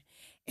zijn.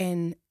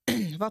 En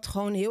wat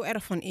gewoon heel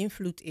erg van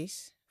invloed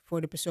is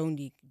voor de persoon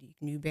die ik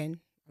nu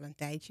ben, al een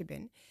tijdje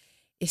ben,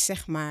 is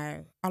zeg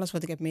maar alles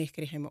wat ik heb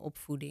meegekregen in mijn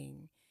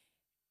opvoeding.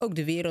 Ook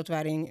de wereld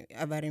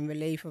waarin we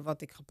leven,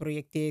 wat ik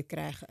geprojecteerd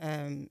krijg.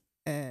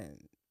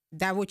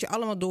 Daar word je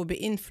allemaal door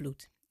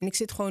beïnvloed. En ik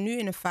zit gewoon nu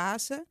in een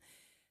fase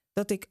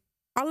dat ik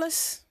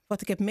alles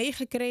wat ik heb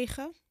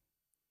meegekregen,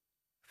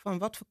 van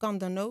wat voor kant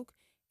dan ook,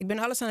 ik ben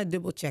alles aan het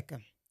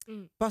dubbelchecken.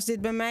 Past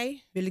dit bij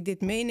mij? Wil ik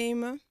dit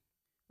meenemen?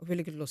 Of wil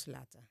ik het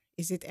loslaten?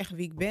 Is dit echt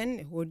wie ik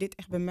ben? Hoort dit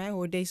echt bij mij?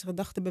 Hoort deze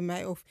gedachte bij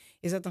mij? Of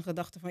is dat een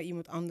gedachte van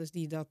iemand anders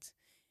die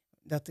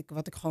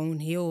wat ik gewoon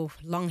heel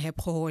lang heb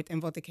gehoord en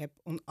wat ik heb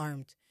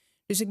omarmd?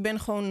 Dus ik ben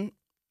gewoon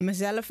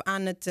mezelf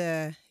aan het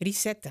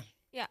resetten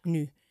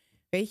nu.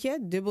 Weet je,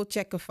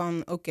 dubbelchecken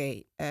van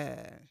oké,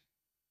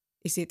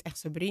 is dit echt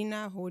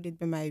Sabrina? Hoort dit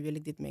bij mij? Wil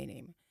ik dit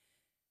meenemen?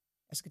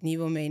 Als ik het niet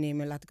wil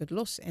meenemen, laat ik het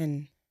los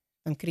en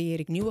dan creëer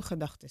ik nieuwe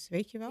gedachten,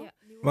 weet je wel? Ja,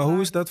 Maar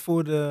hoe is dat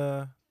voor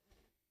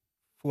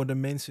de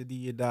mensen die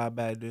je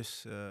daarbij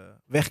dus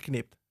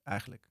wegknipt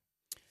eigenlijk?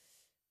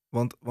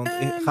 Want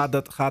gaat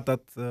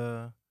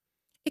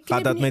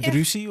dat met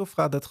ruzie of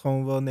gaat dat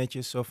gewoon wel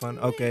netjes zo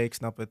van oké, ik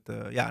snap het,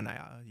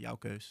 jouw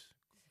keus?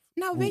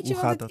 Nou, weet je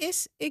wat het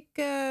is?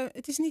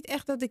 Het is niet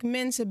echt dat ik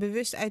mensen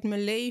bewust uit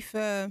mijn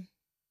leven,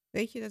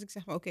 weet je, dat ik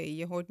zeg maar oké,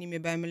 je hoort niet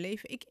meer bij mijn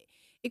leven.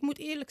 Ik moet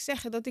eerlijk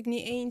zeggen dat ik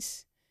niet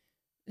eens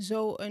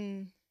zo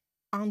een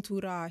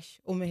entourage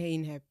om me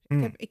heen heb.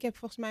 Ik heb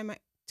volgens mij maar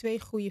 2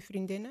 goede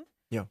vriendinnen.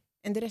 Ja.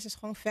 En de rest is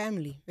gewoon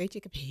family. Weet je,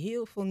 ik heb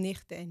heel veel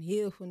nichten en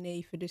heel veel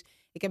neven. Dus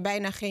ik heb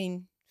bijna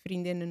geen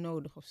vriendinnen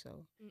nodig of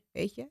zo.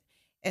 Weet je?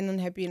 En dan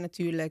heb je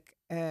natuurlijk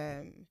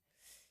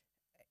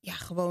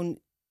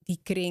gewoon die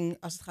kring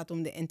als het gaat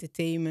om de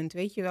entertainment.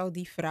 Weet je wel,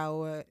 die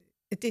vrouwen.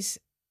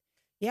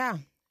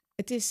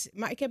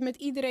 Maar ik heb met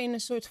iedereen een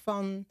soort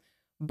van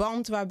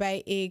band waarbij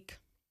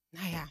ik,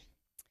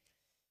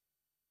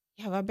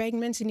 waarbij ik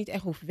mensen niet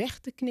echt hoef weg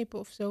te knippen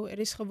of zo. Er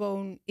is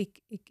gewoon,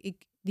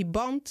 die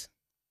band,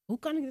 hoe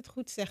kan ik dit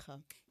goed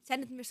zeggen? Zijn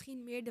het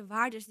misschien meer de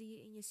waardes die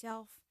je in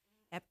jezelf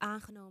hebt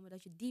aangenomen,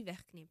 dat je die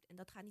wegknipt? En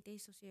dat gaat niet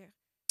eens zozeer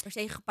per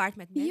se gepaard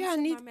met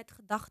mensen, maar met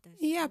gedachten.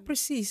 Ja,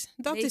 precies.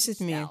 Dat is het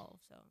meer.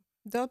 Of zo.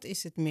 Dat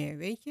is het meer,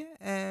 weet je.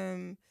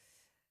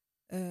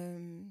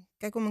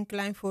 Kijk, om een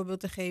klein voorbeeld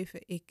te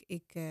geven.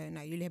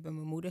 Jullie hebben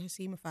mijn moeder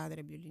gezien, mijn vader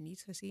hebben jullie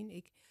niet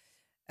gezien.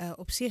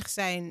 Op zich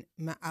zijn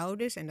mijn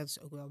ouders, en dat is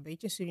ook wel een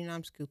beetje een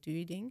Surinaams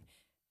cultuurding,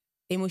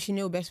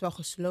 emotioneel best wel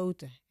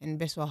gesloten en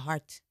best wel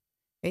hard.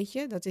 Weet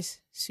je, dat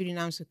is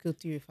Surinaamse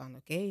cultuur van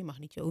oké, je mag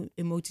niet je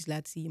emoties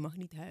laten zien, je mag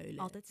niet huilen.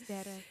 Altijd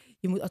sterk.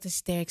 Je moet altijd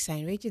sterk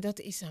zijn, weet je, dat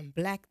is een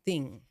black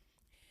thing.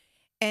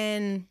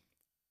 En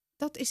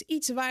dat is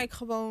iets waar ik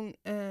gewoon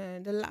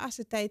de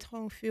laatste tijd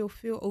gewoon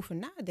veel over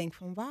nadenk.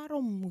 Van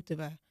waarom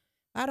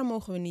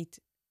mogen we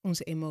niet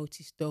onze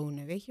emoties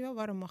tonen? Weet je wel,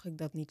 waarom mag ik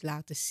dat niet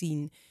laten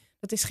zien?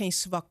 Dat is geen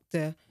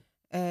zwakte.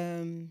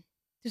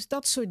 Dus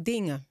dat soort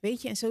dingen,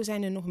 weet je. En zo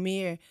zijn er nog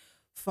meer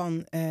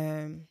van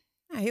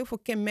heel veel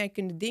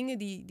kenmerkende dingen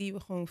die we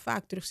gewoon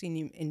vaak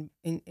terugzien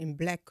in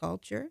black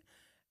culture.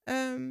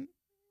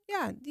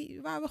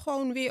 waar we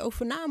gewoon weer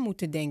over na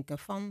moeten denken.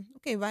 Van,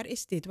 oké, waar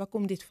is dit? Waar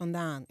komt dit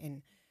vandaan?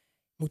 En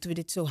moeten we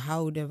dit zo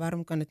houden?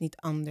 Waarom kan het niet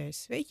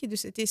anders? Weet je,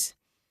 dus het is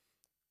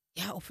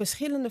op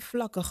verschillende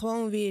vlakken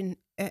gewoon weer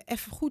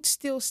even goed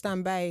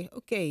stilstaan bij...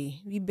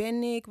 Oké, wie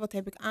ben ik? Wat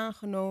heb ik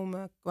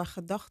aangenomen qua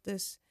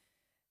gedachtes?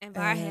 En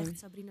waar hecht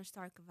Sabrina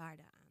Starke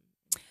waarde aan?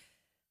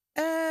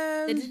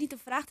 Dit is niet een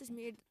vraag, het is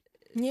meer...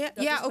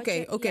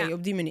 Oké,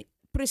 op die manier.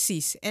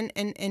 Precies.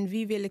 En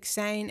wie wil ik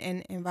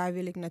zijn en waar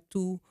wil ik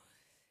naartoe?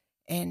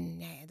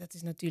 En dat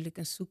is natuurlijk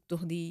een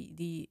zoektocht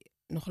die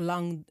nog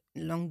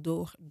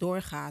lang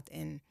doorgaat.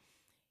 En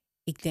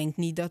ik denk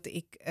niet dat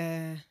ik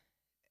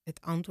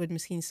het antwoord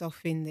misschien zal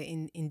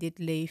vinden in dit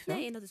leven.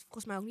 Nee, en dat is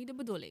volgens mij ook niet de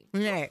bedoeling.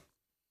 Nee,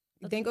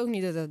 ik denk ook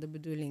niet dat dat de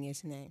bedoeling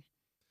is, nee.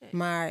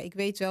 Maar ik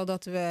weet wel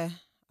dat we,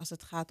 als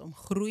het gaat om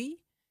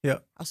groei,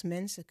 als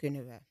mensen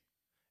kunnen we.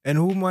 En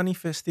hoe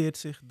manifesteert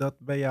zich dat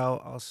bij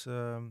jou als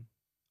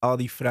al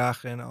die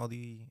vragen en al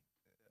die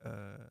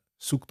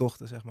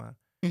zoektochten, zeg maar?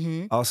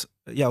 Mhm.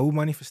 Hoe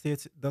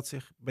manifesteert dat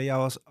zich bij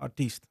jou als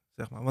artiest,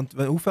 zeg maar? Want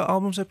hoeveel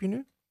albums heb je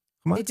nu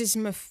gemaakt? Dit is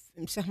mijn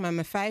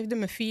 5e,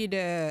 mijn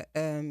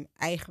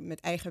 4e met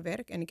eigen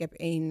werk. En ik heb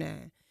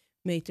 1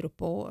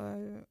 Metropool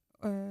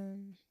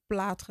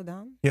plaat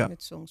gedaan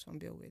met songs van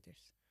Bill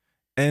Withers.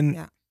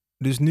 En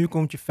dus nu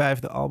komt je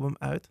 5e album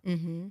uit.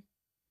 Mhm.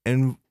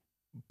 En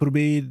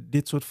probeer je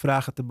dit soort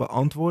vragen te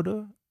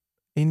beantwoorden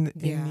in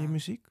je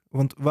muziek?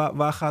 Want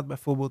waar gaat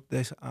bijvoorbeeld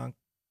deze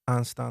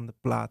aanstaande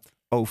plaat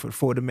over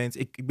voor de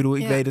mensen? Ik bedoel,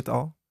 ik weet het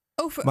al.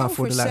 Maar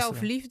voor de luisteraar.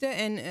 Zelfliefde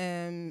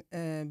en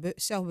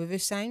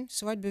zelfbewustzijn,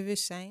 zwart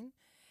bewustzijn.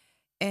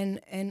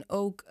 En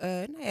ook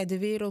de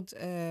wereld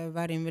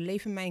waarin we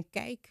leven, mijn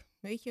kijk.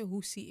 Weet je,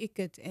 hoe zie ik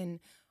het?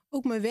 En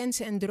ook mijn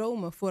wensen en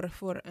dromen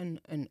voor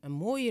een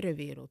mooiere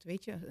wereld.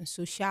 Weet je, een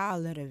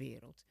socialere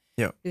wereld.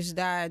 Ja. Dus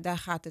daar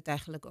gaat het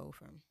eigenlijk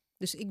over.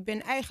 Dus ik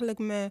ben eigenlijk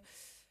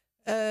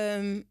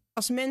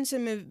als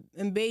mensen me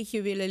een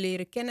beetje willen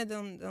leren kennen,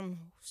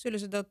 dan zullen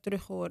ze dat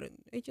terug horen.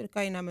 Weet je, dan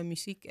kan je naar mijn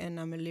muziek en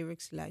naar mijn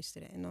lyrics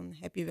luisteren. En dan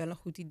heb je wel een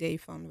goed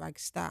idee van waar ik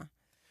sta.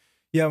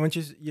 Ja, want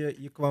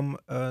je kwam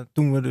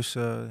toen we dus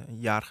een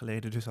jaar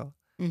geleden dus al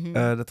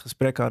dat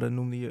gesprek hadden,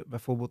 noemde je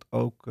bijvoorbeeld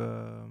ook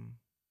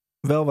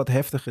wel wat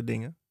heftige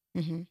dingen.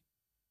 Mhm.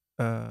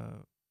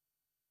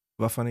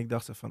 Waarvan ik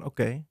dacht van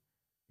oké,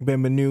 ik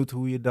ben benieuwd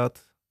hoe je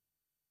dat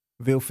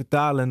wil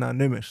vertalen naar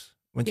nummers.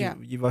 Want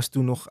je was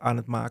toen nog aan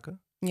het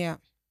maken. Ja.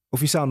 Of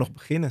je zou nog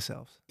beginnen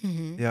zelfs.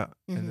 Mhm. Ja,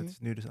 en het is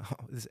nu dus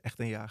het is echt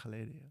een jaar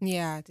geleden.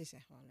 Ja, het is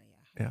echt wel een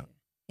jaar geleden.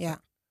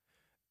 Ja.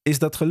 Is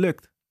dat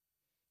gelukt?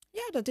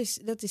 Ja,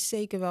 dat is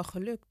zeker wel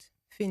gelukt,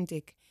 vind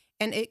ik.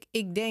 En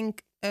ik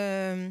denk,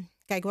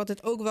 kijk, wat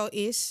het ook wel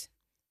is,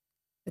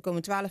 er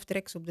komen 12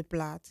 tracks op de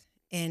plaat.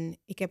 En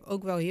ik heb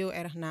ook wel heel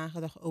erg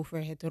nagedacht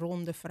over het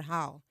ronde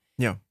verhaal.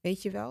 Ja.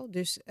 Weet je wel?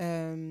 Dus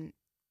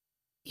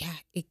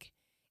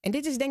en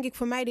dit is denk ik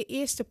voor mij de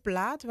eerste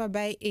plaat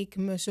waarbij ik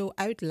me zo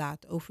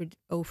uitlaat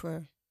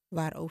over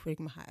waarover ik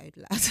me ga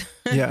uitlaten.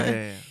 Ja.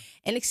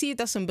 En ik zie het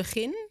als een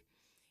begin.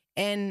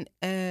 En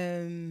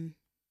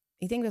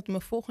ik denk dat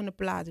mijn volgende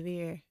plaat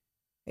weer,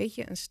 weet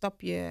je, een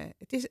stapje...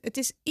 Het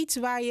is iets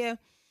waar je...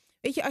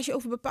 Weet je, als je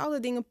over bepaalde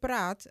dingen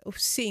praat of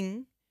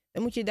zingt,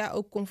 dan moet je daar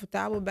ook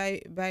comfortabel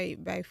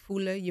bij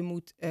voelen. Je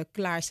moet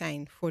klaar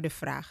zijn voor de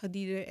vragen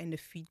en de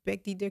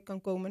feedback die er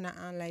kan komen naar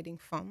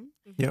aanleiding van.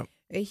 Ja.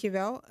 Weet je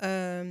wel?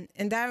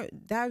 En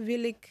daar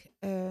wil ik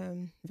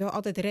wel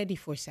altijd ready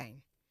voor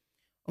zijn.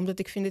 Omdat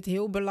ik vind het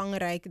heel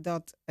belangrijk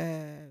dat...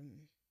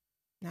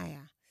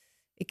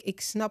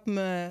 ik snap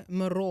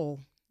mijn rol.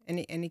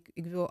 En ik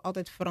wil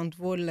altijd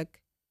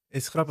verantwoordelijk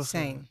is grappig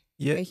zijn.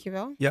 Weet je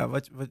wel? Ja,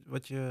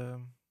 wat je...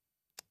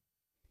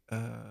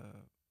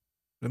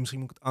 misschien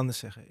moet ik het anders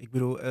zeggen. Ik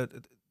bedoel, op een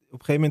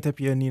gegeven moment heb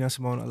je Nina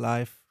Simone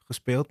Alive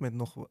gespeeld met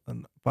nog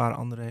een paar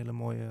andere hele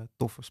mooie,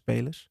 toffe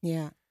spelers.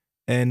 Ja.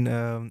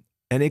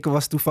 En ik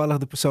was toevallig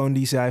de persoon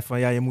die zei van,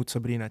 ja, je moet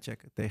Sabrina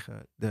checken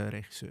tegen de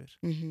regisseurs.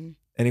 Mhm.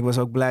 En ik was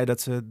ook blij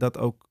dat ze dat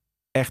ook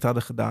echt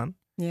hadden gedaan.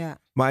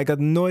 Ja. Maar ik had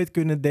nooit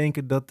kunnen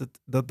denken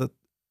dat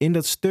in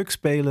dat stuk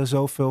spelen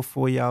zoveel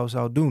voor jou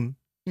zou doen.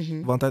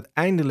 Mhm. Want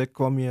uiteindelijk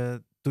kwam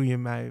je, toen je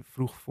mij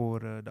vroeg voor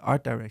de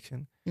art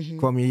direction, Mhm.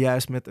 kwam je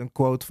juist met een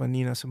quote van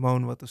Nina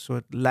Simone, wat een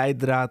soort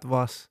leidraad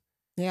was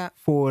Ja.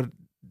 voor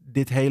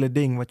dit hele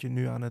ding wat je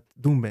nu aan het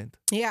doen bent.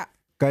 Ja.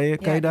 Kan je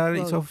daar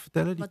quote. iets over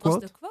vertellen, die Wat quote?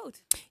 was de quote?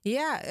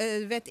 Ja,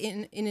 werd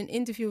in een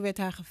interview werd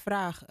haar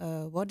gevraagd,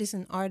 what is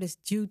an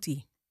artist's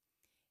duty?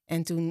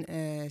 En toen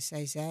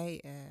zei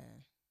zij,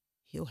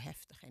 heel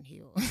heftig en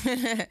heel...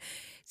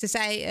 Ze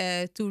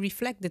zei, to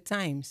reflect the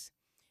times.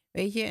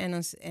 Weet je,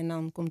 en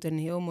dan komt er een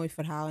heel mooi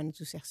verhaal en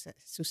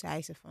toen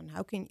zei ze van,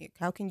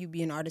 how can you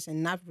be an artist and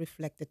not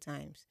reflect the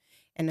times?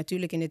 En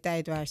natuurlijk in de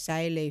tijd waar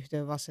zij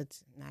leefde was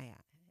het,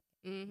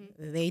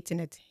 we weten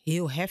het,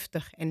 heel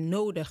heftig en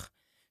nodig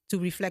to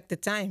reflect the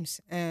times.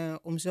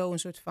 Om zo een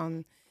soort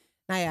van,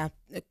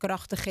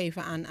 kracht te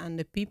geven aan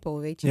de people,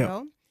 weet je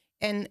wel.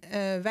 En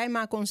wij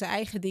maken onze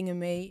eigen dingen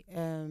mee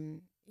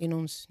in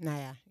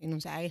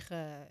onze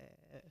eigen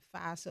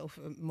fase of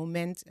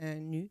moment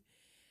nu.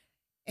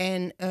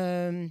 En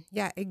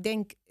ik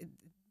denk,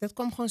 dat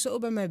kwam gewoon zo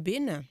bij mij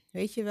binnen,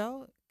 weet je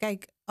wel.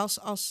 Kijk,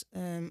 als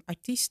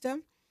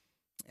artiesten,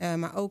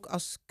 maar ook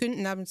als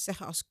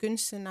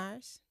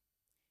kunstenaars,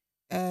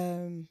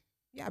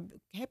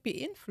 heb je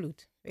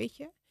invloed, weet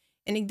je.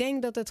 En ik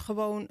denk dat het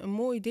gewoon een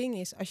mooi ding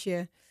is als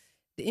je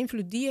de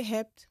invloed die je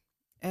hebt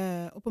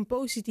op een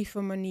positieve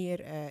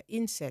manier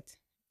inzet.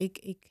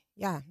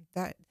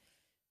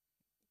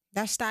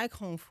 Daar sta ik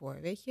gewoon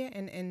voor, weet je.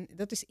 En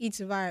dat is iets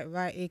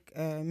waar ik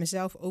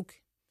mezelf ook,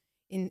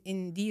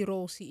 in die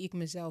rol zie ik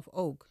mezelf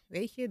ook.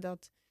 Weet je,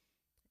 dat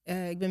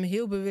ik ben me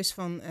heel bewust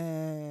van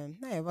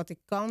wat ik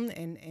kan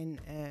en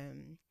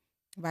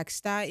waar ik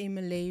sta in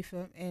mijn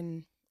leven.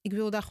 En ik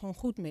wil daar gewoon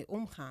goed mee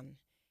omgaan.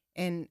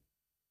 En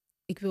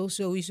ik wil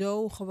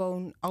sowieso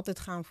gewoon altijd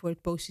gaan voor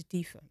het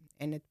positieve.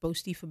 En het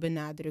positieve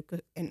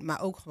benadrukken.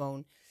 Maar ook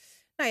gewoon,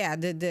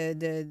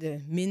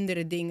 de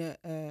mindere dingen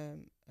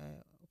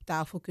op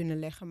tafel kunnen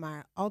leggen.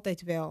 Maar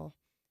altijd wel,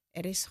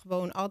 er is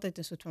gewoon altijd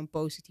een soort van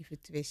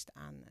positieve twist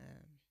aan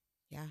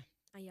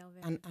jouw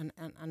werk.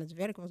 Aan het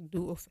werk wat ik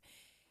doe. Of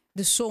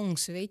de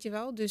songs, weet je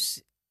wel.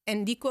 Dus,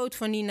 en die quote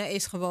van Nina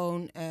is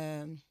gewoon,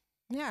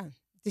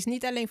 het is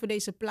niet alleen voor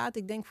deze plaat.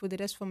 Ik denk voor de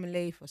rest van mijn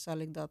leven zal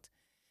ik dat,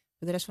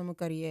 voor de rest van mijn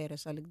carrière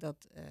zal ik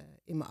dat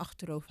in mijn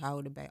achterhoofd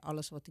houden bij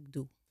alles wat ik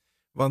doe.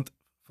 Want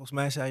volgens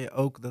mij zei je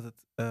ook dat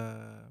het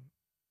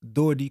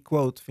door die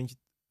quote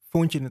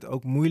vond je het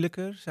ook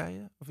moeilijker, zei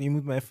je? Of je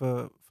moet me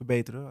even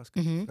verbeteren als ik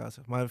het fout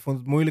zeg. Maar vond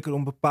het moeilijker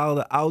om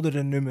bepaalde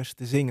oudere nummers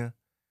te zingen.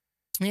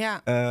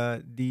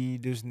 Ja. Die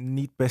dus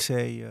niet per se...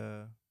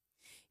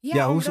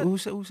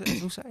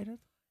 hoe zei je dat?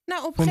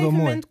 Nou, op een gegeven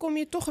moment kom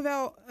je toch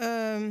wel...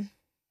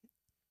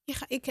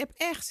 ik heb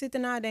echt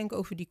zitten nadenken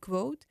over die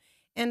quote.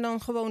 En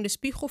dan gewoon de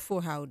spiegel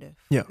voorhouden.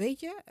 Ja. Weet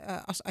je?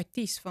 Als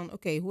artiest van,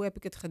 oké, hoe heb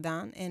ik het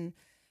gedaan? En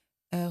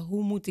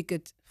hoe moet ik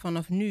het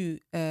vanaf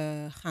nu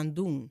gaan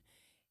doen?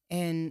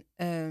 En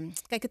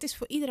kijk, het is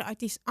voor iedere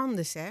artiest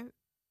anders, hè.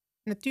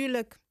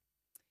 Natuurlijk,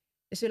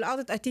 er zullen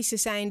altijd artiesten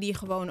zijn die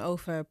gewoon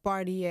over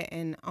partyen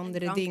en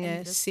andere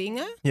dingen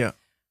zingen. Ja.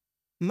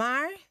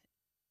 Maar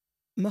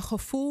mijn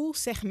gevoel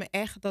zegt me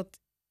echt dat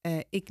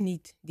ik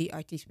niet die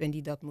artiest ben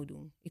die dat moet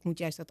doen. Ik moet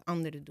juist dat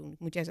andere doen. Ik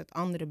moet juist dat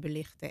andere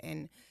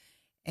belichten.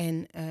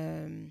 En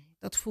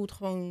dat voelt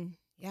gewoon,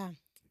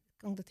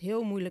 kan ik dat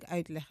heel moeilijk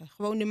uitleggen.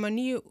 Gewoon de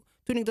manier,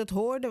 toen ik dat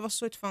hoorde, was een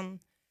soort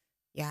van,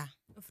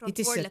 een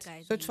verantwoordelijkheid.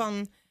 Een soort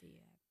van,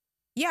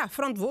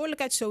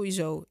 verantwoordelijkheid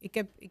sowieso.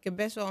 Ik heb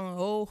best wel een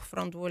hoog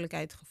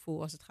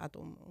verantwoordelijkheidsgevoel als het gaat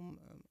om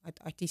het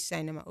artiest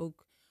zijn, maar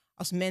ook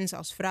als mens,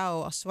 als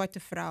vrouw, als zwarte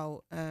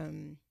vrouw.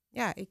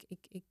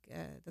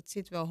 Dat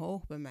zit wel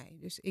hoog bij mij.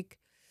 Dus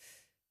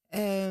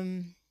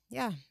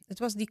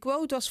die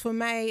quote was voor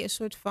mij een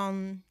soort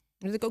van,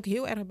 dat ik ook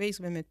heel erg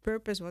bezig ben met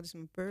purpose. Wat is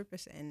mijn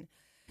purpose? En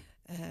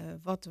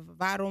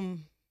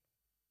waarom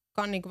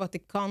kan ik wat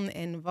ik kan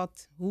en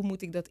hoe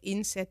moet ik dat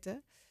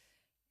inzetten?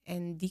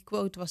 En die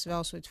quote was wel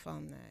een soort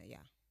van,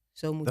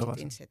 zo moet je het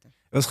inzetten.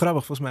 Dat was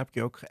grappig, volgens mij heb ik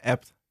je ook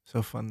geappt.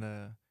 Zo van,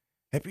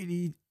 heb je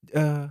die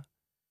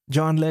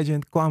John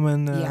Legend kwam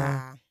een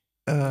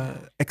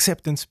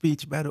acceptance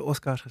speech bij de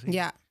Oscars gezien?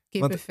 Ja,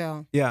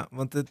 kippenvel.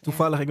 Want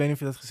toevallig, ik weet niet of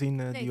je dat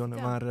gezien,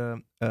 Dionne,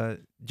 maar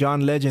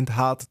John Legend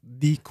haalt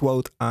die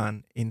quote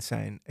aan in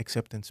zijn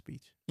acceptance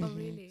speech. Oh,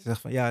 really? Ze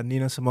zegt van,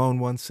 Nina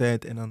Simone once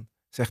said, en dan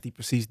zegt hij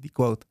precies die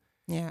quote.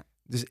 Ja.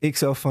 Dus ik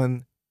zo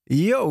van,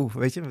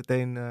 weet je,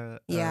 meteen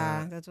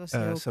dat was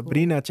heel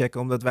Sabrina cool.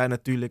 checken, omdat wij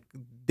natuurlijk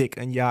dik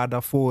een jaar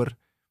daarvoor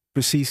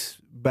precies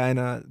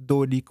bijna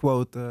door die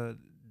quote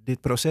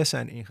dit proces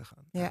zijn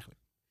ingegaan. Eigenlijk.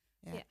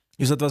 Ja.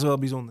 Dus dat was wel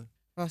bijzonder.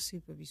 Was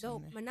super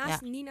bijzonder. Maar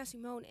naast Nina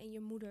Simone en je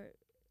moeder,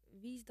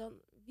 wie is dan,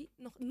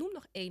 noem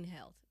nog één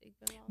held.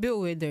 Bill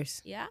Withers.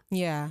 Ja?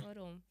 Ja.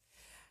 Waarom?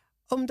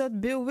 Omdat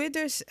Bill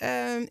Withers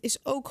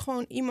is ook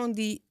gewoon iemand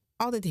die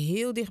altijd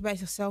heel dicht bij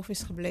zichzelf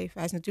is gebleven.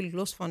 Hij is natuurlijk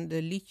los van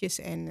de liedjes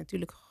en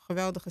natuurlijk een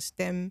geweldige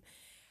stem.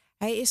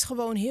 Hij is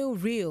gewoon heel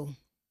real.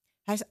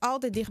 Hij is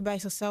altijd dicht bij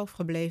zichzelf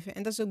gebleven.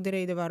 En dat is ook de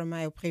reden waarom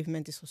hij op een gegeven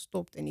moment is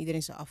gestopt. En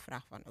iedereen zich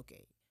afvraagt van,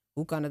 oké,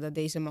 hoe kan het dat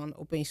deze man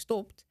opeens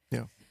stopt?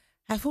 Ja.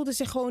 Hij voelde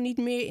zich gewoon niet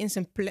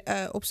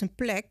meer op zijn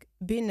plek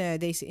binnen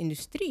deze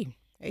industrie.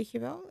 Weet je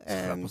wel?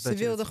 Ze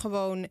wilden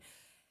gewoon...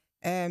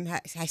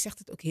 hij zegt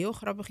het ook heel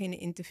grappig in een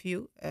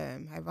interview.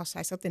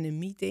 Hij zat in een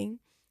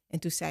meeting. En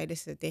toen zeiden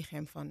ze tegen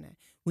hem van...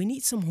 we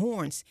need some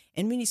horns.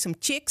 And we need some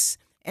chicks.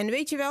 En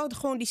weet je wel,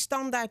 gewoon die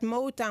standaard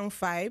Motown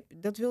vibe.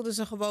 Dat wilden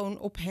ze gewoon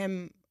op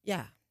hem...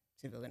 Ja,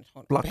 ze wilden het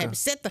gewoon plakken. Op hem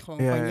zetten. Gewoon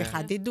van, je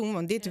gaat dit doen,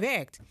 want dit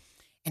werkt.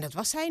 En dat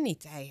was hij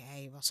niet.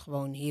 Hij was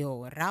gewoon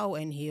heel rauw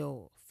en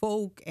heel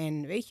folk.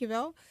 En weet je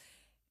wel.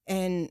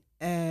 En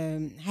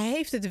hij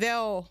heeft het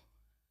wel...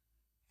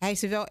 Hij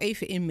is er wel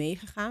even in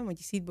meegegaan. Want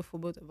je ziet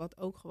bijvoorbeeld wat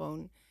ook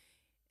gewoon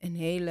een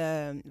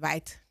hele... waar je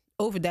het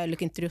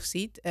overduidelijk in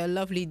terugziet.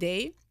 Lovely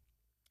Day.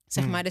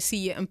 Zeg maar, daar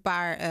zie je een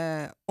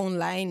paar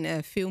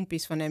online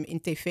filmpjes van hem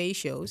in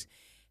tv-shows.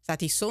 Staat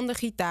hij zonder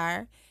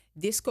gitaar.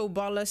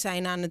 Discoballen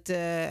zijn aan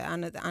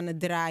het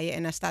draaien.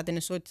 En hij staat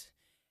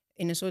in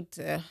in een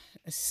soort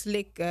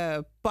slik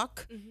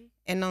pak. Mhm.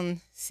 En dan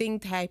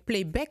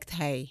playbackt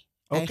hij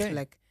Oké.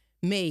 eigenlijk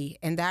mee.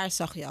 En daar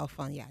zag je al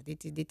van, ja,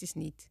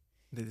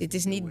 dit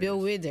is niet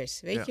Bill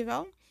Withers, weet je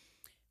wel?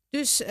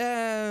 Dus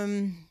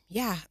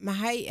maar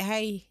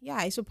hij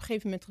is op een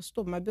gegeven moment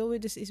gestopt. Maar Bill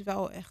Withers is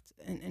wel echt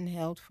een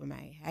held voor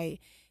mij.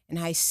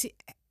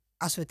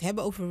 Als we het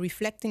hebben over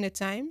Reflecting the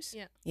Times,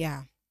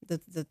 ja,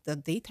 dat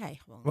deed hij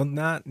gewoon. Want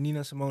na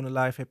Nina Simone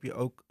Live heb je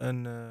ook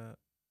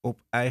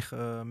op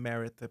eigen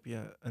merit heb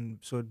je een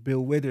soort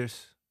Bill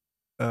Withers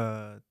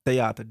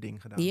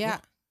theaterding gedaan. Ja,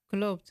 toch?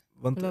 klopt.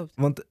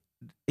 Want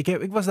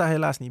ik was daar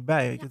helaas niet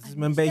bij. Het is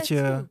me een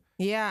beetje.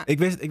 Ja.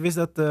 Ik wist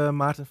dat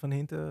Maarten van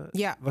Hinten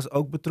was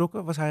ook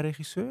betrokken. Was hij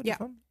regisseur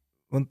ervan?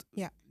 Want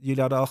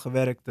jullie hadden al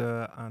gewerkt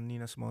aan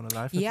Nina Simone Live.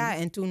 Natuurlijk. Ja,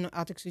 en toen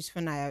had ik zoiets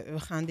van, we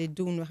gaan dit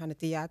doen, we gaan de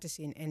theaters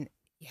in. En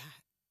ja,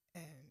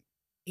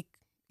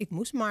 ik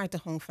moest Maarten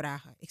gewoon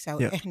vragen. Ik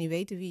zou echt niet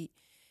weten wie.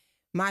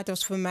 Maarten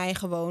was voor mij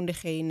gewoon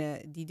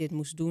degene die dit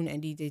moest doen en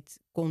die dit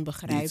kon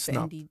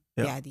begrijpen. Die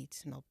het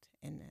snapt.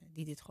 En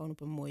die dit gewoon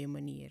op een mooie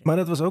manier. Maar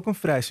dat was ook een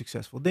vrij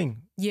succesvol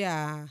ding.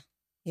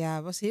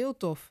 Ja, was heel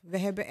tof. We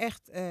hebben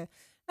echt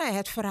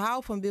het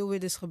verhaal van Bill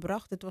Withers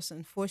gebracht. Het was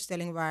een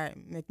voorstelling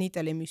met niet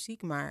alleen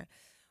muziek, maar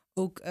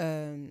ook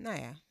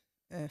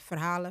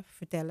verhalen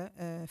vertellen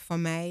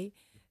van mij.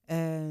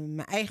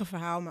 Mijn eigen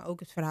verhaal, maar ook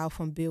het verhaal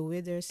van Bill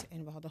Withers.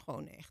 En we hadden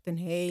gewoon echt een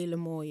hele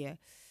mooie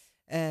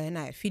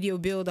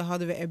videobeelden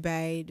hadden we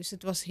erbij. Dus ik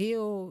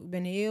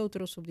ben heel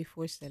trots op die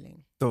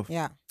voorstelling. Tof.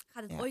 Ja.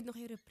 Gaat het ooit nog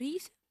in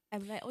reprise?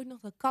 Hebben wij ooit nog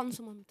de kans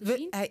om hem te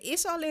zien? Hij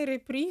is al in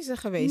reprise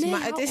geweest. Nee,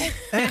 maar het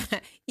is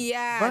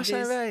ja. Waar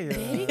zijn wij?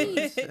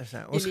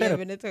 Jullie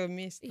hebben het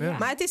gemist. Ja.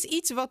 Maar het is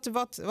iets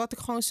wat ik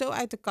gewoon zo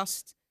uit de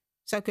kast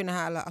zou kunnen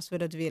halen als we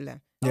dat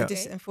willen. Ja. Het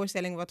is een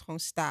voorstelling wat gewoon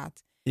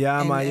staat. Ja,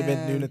 En, maar je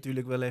bent nu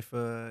natuurlijk wel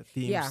even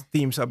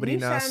Team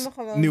Sabrina's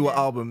gewoon, nieuwe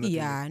album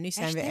natuurlijk. Ja, nu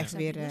zijn we echt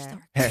weer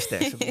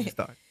Hashtag Sabrina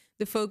Stark.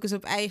 de focus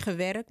op eigen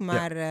werk.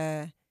 Maar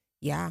het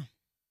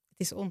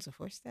is onze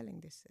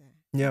voorstelling. Dus,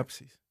 ja,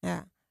 precies.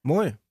 Ja.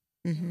 Mooi.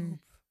 Mhm.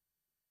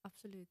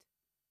 Absoluut.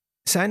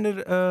 Zijn er,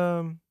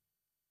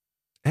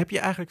 heb je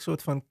eigenlijk een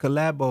soort van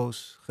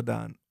collabos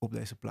gedaan op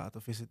deze plaat?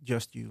 Of is het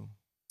just you?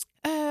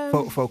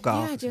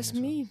 Vocaal. Ja, just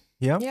me.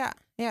 Ja?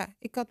 Ja,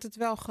 ik had het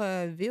wel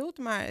gewild,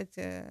 maar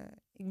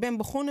ik ben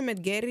begonnen met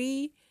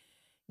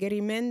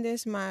Gary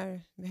Mendes,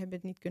 maar we hebben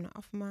het niet kunnen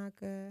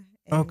afmaken.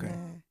 Oké.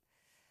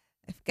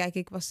 Even kijken,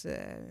 ik was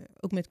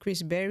ook met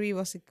Chris Berry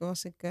was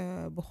ik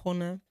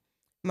begonnen.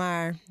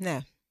 Maar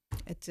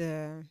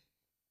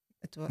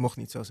het mocht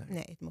niet zo zijn.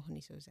 Nee, het mocht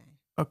niet zo zijn.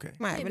 Oké.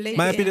 Maar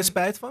heb je er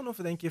spijt van? Of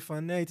denk je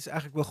van, nee, het is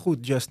eigenlijk wel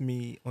goed, just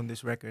me on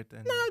this record?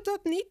 En... Nou,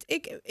 dat niet.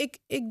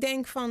 Ik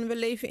denk van, we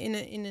leven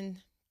in een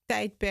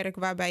tijdperk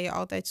waarbij je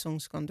altijd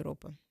songs kan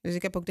droppen. Dus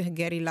ik heb ook tegen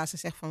Gary laatst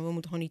gezegd van, we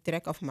moeten gewoon die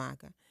track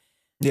afmaken.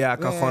 Ja,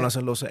 kan gewoon als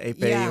een losse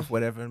EP of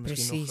whatever.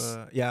 Misschien precies.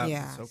 nog. Ja,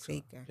 dat is ook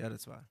zeker. Zo. Ja, dat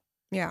is waar.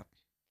 Ja,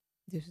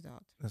 dus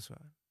dat. Dat is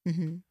waar.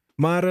 Mm-hmm.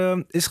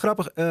 Maar is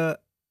grappig.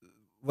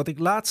 Wat ik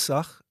laatst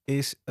zag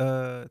is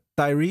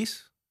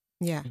Tyrese,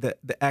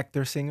 de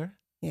actor-singer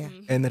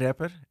en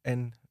rapper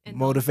en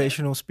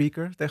motivational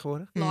speaker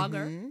tegenwoordig.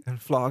 Vlogger. Mm-hmm. Een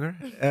vlogger.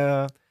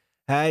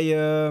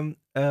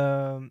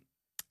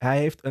 Hij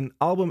heeft een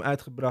album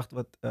uitgebracht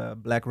wat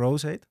Black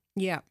Rose heet.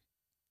 Ja.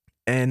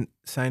 En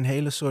zijn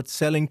hele soort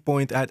selling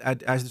point, hij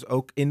is dus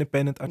ook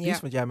independent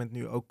artiest, want jij bent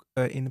nu ook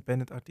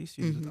independent artiest.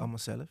 Je doet het allemaal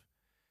zelf.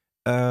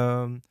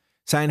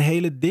 Zijn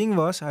hele ding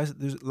was, hij is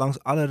dus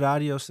langs alle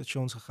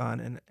radiostations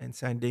gegaan en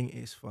zijn ding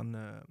is van,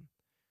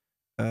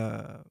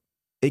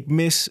 ik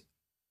mis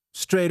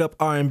straight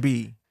up R&B.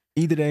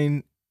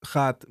 Iedereen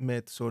gaat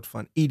met soort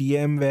van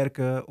EDM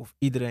werken of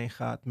iedereen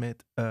gaat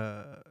met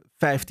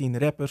 15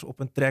 rappers op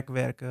een track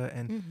werken.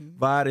 En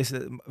waar is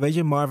het? Weet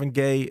je, Marvin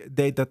Gaye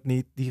deed dat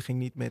niet. Die ging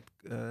niet met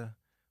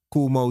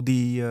Kool Moe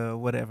Dee,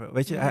 whatever.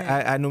 Weet je,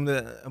 hij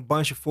noemde een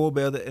bunch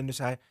voorbeelden. En dus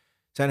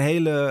zijn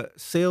hele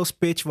sales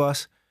pitch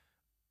was,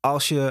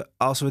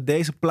 als we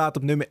deze plaat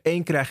op nummer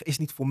 1 krijgen, is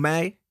niet voor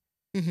mij.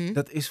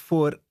 Dat is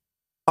voor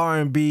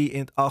R&B in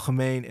het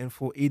algemeen en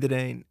voor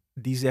iedereen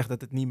die zegt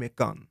dat het niet meer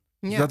kan.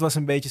 Ja. Dus dat was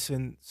een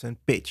beetje zijn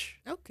pitch.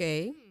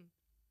 Oké.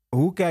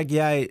 Hoe kijk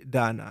jij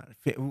daarnaar?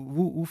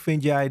 Hoe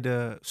vind jij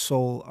de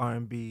soul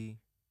R&B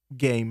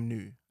game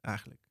nu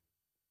eigenlijk?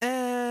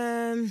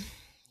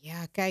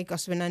 Ja, kijk,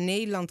 als we naar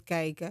Nederland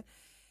kijken,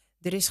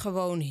 er is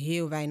gewoon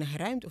heel weinig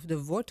ruimte, of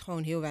er wordt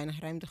gewoon heel weinig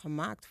ruimte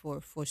gemaakt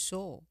voor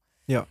soul.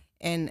 Ja.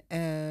 En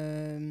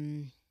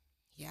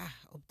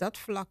op dat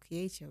vlak,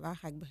 jeetje, waar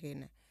ga ik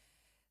beginnen?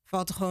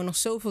 Valt er gewoon nog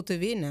zoveel te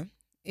winnen.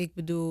 Ik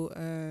bedoel,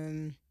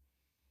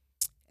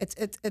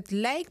 het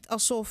lijkt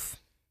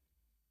alsof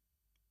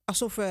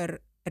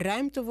er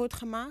ruimte wordt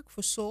gemaakt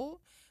voor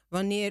soul,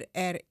 wanneer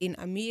er in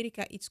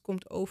Amerika iets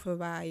komt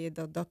overwaaien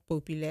dat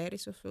populair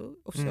is of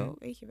zo,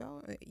 weet je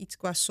wel, iets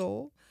qua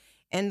soul.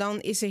 En dan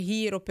is er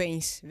hier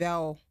opeens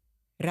wel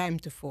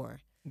ruimte voor.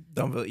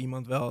 Dan wil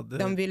iemand wel de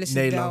dan willen ze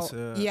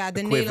Nederlandse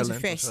de Nederlandse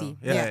versie.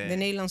 Ja. De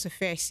Nederlandse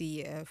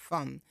versie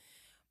van.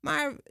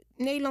 Maar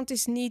Nederland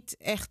is niet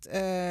echt...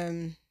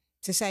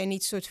 ze zijn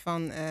niet soort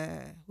van...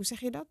 hoe zeg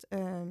je dat?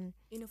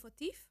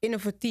 Innovatief?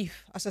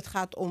 Innovatief als het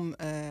gaat om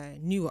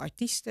nieuwe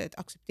artiesten. Het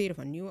accepteren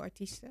van nieuwe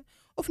artiesten.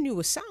 Of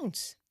nieuwe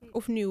sounds.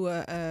 Of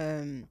nieuwe...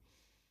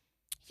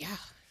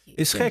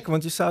 Is gek,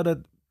 want je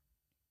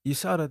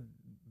zou dat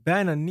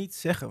bijna niet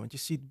zeggen. Want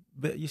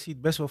je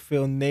ziet best wel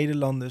veel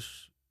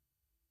Nederlanders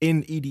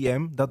in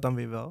EDM, dat dan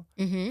weer wel,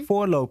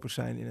 voorlopers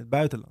zijn in het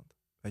buitenland.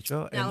 Weet je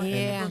wel? Nou, Ja.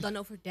 hebben we het dan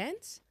over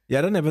dance?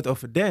 Ja, dan hebben we het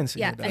over dance.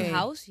 Ja, inderdaad. en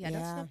house, dat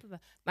Ja. snappen we.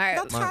 Maar,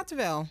 Dat Maar- gaat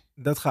wel.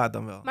 Dat gaat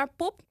dan wel. maar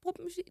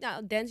popmuziek,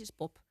 nou, dance is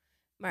pop.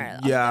 Maar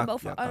als Ja, we het hebben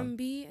over ja, kan. R&B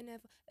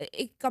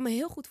ik kan me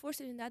heel goed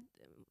voorstellen inderdaad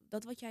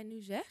dat wat jij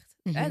nu zegt,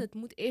 Mhm. dat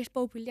moet eerst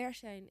populair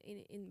zijn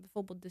in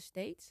bijvoorbeeld de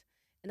States.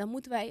 En dan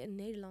moeten wij een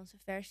Nederlandse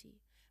versie.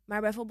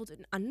 Maar bijvoorbeeld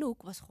een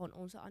Anouk was gewoon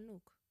onze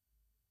Anouk.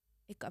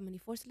 Ik kan me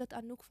niet voorstellen dat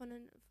Anouk van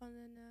een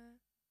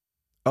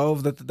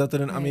Of dat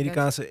er een Nee,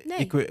 Amerikaanse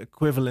Nee.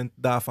 equivalent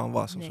daarvan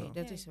was of Nee, zo. dat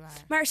Nee. is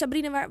waar. Maar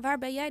Sabrina, waar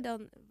ben jij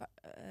dan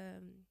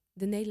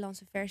de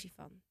Nederlandse versie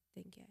van,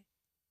 denk jij?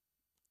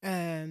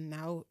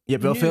 Nou, Je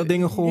hebt wel veel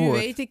dingen Nu gehoord.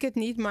 weet ik het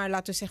niet, maar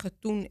laten we zeggen,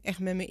 toen echt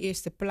met mijn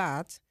eerste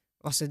plaat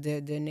was het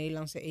de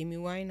Nederlandse Amy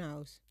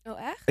Winehouse.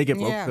 Oh, echt? Ik heb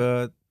Ja.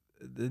 ook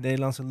de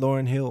Nederlandse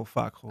Lauryn Hill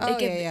vaak gehoord. Oh, ik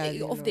heb, ja, of die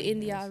de Lauren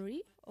India Hills.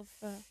 Arie. Of,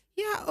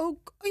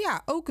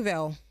 Ja, ook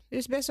wel. Er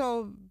is best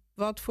wel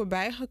wat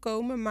voorbij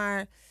gekomen,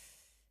 maar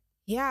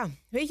ja,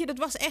 weet je, dat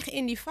was echt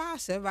in die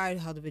fase. Waar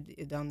hadden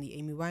we dan die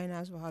Amy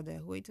Winehouse, we hadden,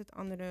 hoe heet het,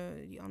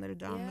 die andere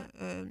dame?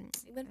 Ja.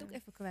 Ik ben het ook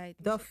even kwijt.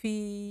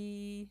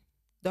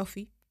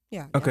 Duffy.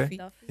 Ja, Oké. Duffy.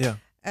 Duffy.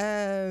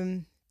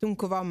 Ja. Toen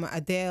kwam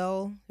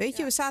Adele. Weet je,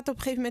 Ja. we zaten op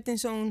een gegeven moment in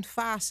zo'n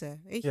fase,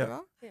 weet Ja. je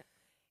wel? Ja.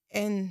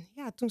 En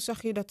ja, toen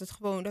zag je dat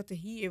dat er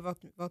hier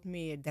wat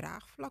meer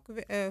draagvlak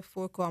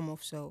voorkwam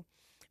of zo.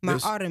 Maar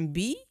Dus- R&B?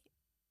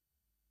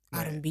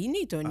 R&B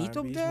niet hoor, R&B is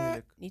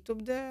moeilijk. niet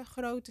op de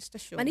grote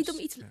stations. Maar niet om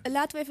iets... Ja.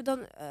 Laten we even dan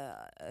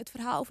het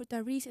verhaal over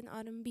Tyrese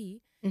en R&B...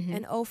 Mhm.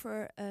 En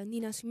over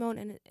Nina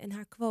Simone en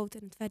haar quote...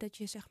 en het feit dat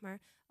je zeg maar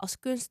als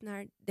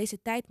kunstenaar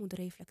deze tijd moet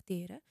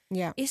reflecteren...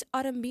 Ja. is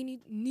R&B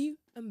niet nu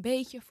een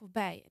beetje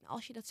voorbij? En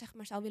als je dat zeg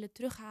maar zou willen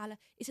terughalen...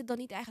 is het dan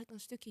niet eigenlijk een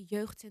stukje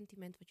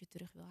jeugdsentiment wat je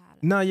terug wil halen?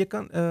 Nou,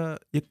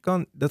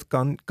 dat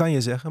kan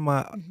je zeggen,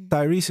 maar Mhm.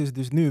 Tyrese is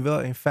dus nu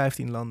wel in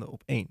 15 landen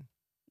op 1.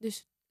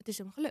 Dus het is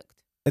hem gelukt.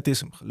 Het is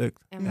hem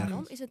gelukt. En Ja.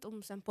 waarom? Is het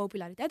om zijn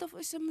populariteit of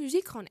is zijn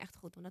muziek gewoon echt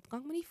goed? Want dat kan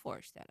ik me niet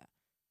voorstellen.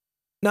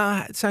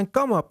 Nou, zijn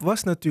come-up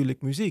was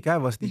natuurlijk muziek. Hij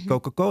was die Mhm.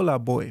 Coca-Cola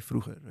boy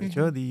vroeger, weet je Mhm.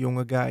 wel? Die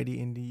jonge guy die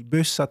in die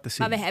bus zat te Maar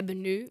zingen. we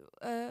hebben nu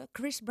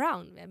Chris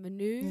Brown. We hebben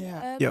nu...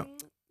 Ja. Ja.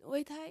 Hoe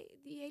heet hij?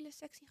 Die hele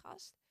sexy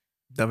gast?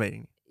 Dat weet ik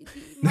niet.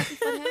 Die mattie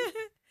van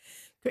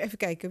hem? Even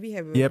kijken, wie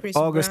hebben we? Je hebt Chris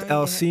August Brown, je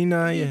hebt-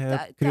 Alsina, je die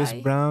hebt Ty- Chris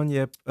Ty. Brown, je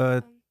hebt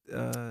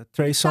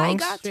Trey Songz.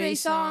 Tyga, Trey Trey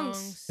Songs.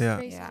 Songz. Ja.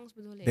 Trey Ja. Songs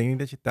bedoel ik. Ik denk niet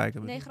dat je Tyga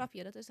Nee, bedoelt.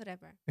 grapje, dat is een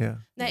rapper.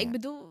 Ja. Nee, Ja. ik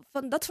bedoel,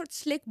 van dat soort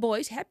slick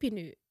boys heb je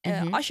nu.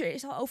 Mhm. Usher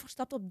is al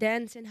overgestapt op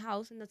dance en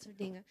house en dat soort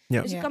dingen.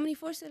 Ja. Dus ik Ja. kan me niet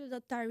voorstellen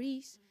dat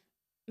Tyrese,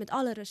 met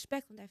alle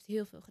respect, want hij heeft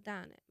heel veel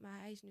gedaan, hè, maar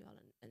hij is nu al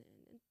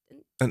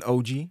Een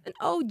OG.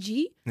 een OG.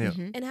 Ja.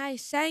 Mhm. En hij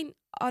is zijn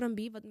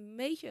R&B, wat een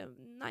beetje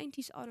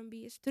 90s R&B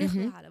is, terug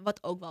wil Mhm. halen.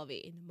 Wat ook wel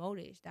weer in de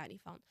mode is, daar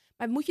niet van.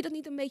 Maar moet je dat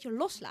niet een beetje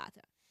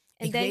loslaten?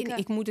 En Ik weet denken, niet,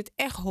 ik moet het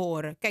echt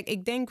horen. Kijk,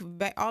 ik denk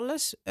bij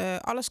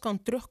alles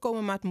kan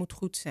terugkomen, maar het moet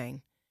goed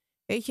zijn.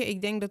 Weet je,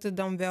 ik denk dat er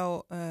dan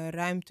wel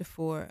ruimte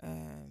voor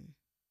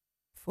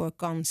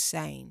kan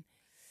zijn.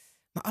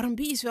 Maar R&B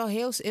is wel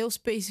heel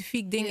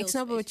specifiek ding. Heel Ik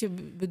snap wat je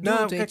bedoelt, Nou,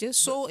 weet kijk, je.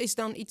 Soul is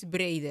dan iets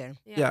breder.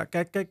 Ja,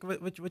 kijk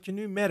wat je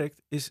nu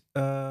merkt is...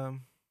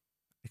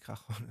 ik ga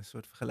gewoon een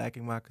soort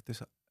vergelijking maken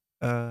tussen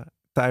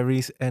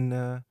Tyrese en...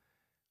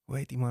 hoe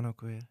heet die man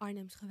ook weer?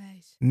 Arnhems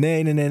gewijs.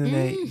 Nee.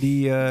 Mm.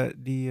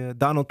 Die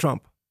Donald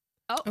Trump.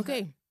 Oh,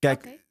 Oké. Kijk,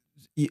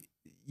 Oké.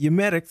 je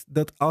merkt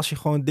dat als je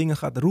gewoon dingen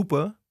gaat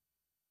roepen...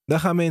 dan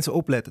gaan mensen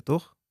opletten,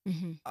 toch?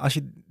 Mhm. Als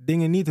je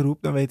dingen niet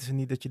roept, dan weten ze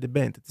niet dat je er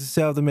bent. Het is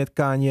hetzelfde met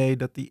Kanye,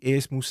 dat hij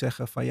eerst moest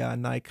zeggen van... ja,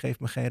 Nike geeft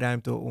me geen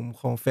ruimte om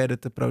gewoon verder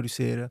te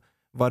produceren.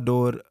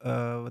 Waardoor,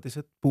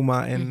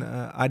 Puma en Mhm.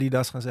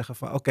 Adidas gaan zeggen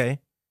van... oké,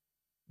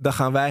 dan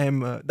gaan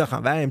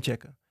wij hem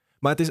checken.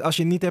 Maar het is als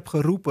je niet hebt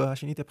geroepen, als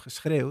je niet hebt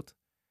geschreeuwd...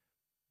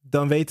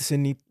 dan weten ze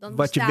niet Dan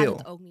wat je bestaat wil.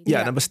 het ook niet.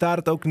 Ja, dan bestaat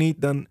het ook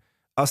niet. Dan,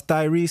 als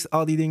Tyrese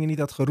al die dingen niet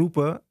had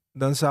geroepen...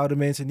 dan zouden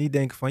mensen niet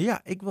denken van...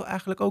 ja, ik wil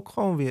eigenlijk ook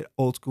gewoon weer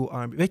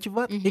oldschool R&B. Weet je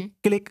wat? Mhm.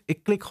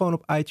 Ik klik gewoon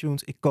op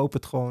iTunes. Ik koop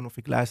het gewoon. Of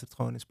ik luister het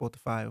gewoon in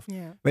Spotify. Of,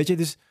 Ja. weet je,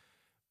 dus...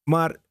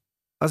 Maar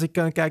als ik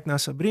kan kijken naar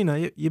Sabrina...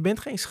 je bent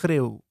geen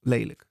schreeuw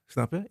lelijk.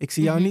 Snap je? Ik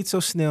zie jou Mhm. niet zo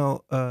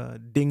snel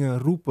dingen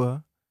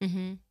roepen...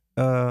 Mhm.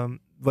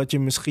 wat je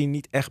misschien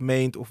niet echt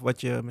meent... of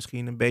wat je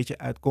misschien een beetje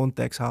uit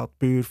context haalt...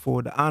 puur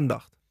voor de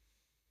aandacht.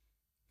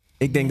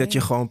 Ik denk dat je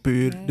Nee. gewoon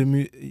puur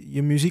Nee.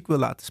 je muziek wil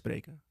laten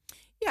spreken.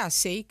 Ja,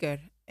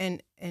 zeker.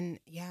 En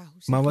ja, hoe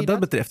zeg Maar je wat dat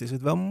betreft is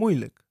het wel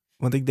moeilijk.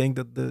 Want ik denk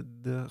dat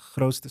de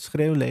grootste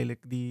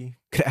schreeuwlelijk... die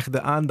krijgt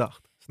de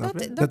aandacht. Snap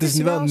je? Dat Dat is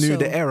is wel wel nu zo.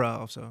 de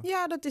era of zo.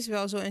 Ja, dat is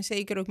wel zo. En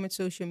zeker ook met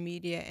social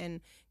media.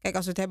 En kijk,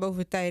 als we het hebben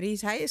over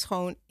Tyrese, hij is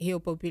gewoon heel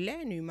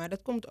populair nu. Maar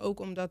dat komt ook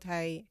omdat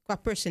hij, qua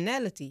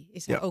personality,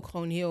 is hij Ja. ook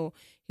gewoon heel,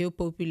 heel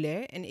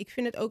populair. En ik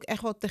vind het ook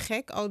echt wel te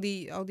gek, al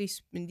die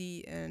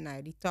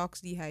talks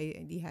die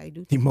hij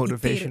doet. Die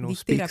motivational die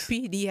speaks.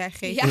 therapie die hij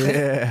geeft. Ja,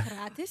 Yeah.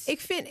 gratis.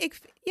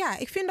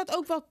 Ik vind dat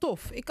ook wel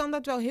tof. Ik kan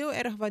dat wel heel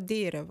erg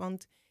waarderen.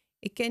 Want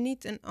ik ken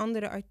niet een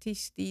andere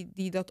artiest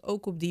die dat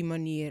ook op die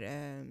manier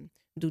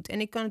doet. En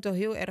ik kan het wel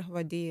heel erg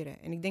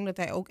waarderen. En ik denk dat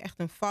hij ook echt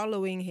een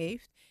following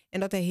heeft. En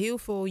dat hij heel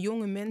veel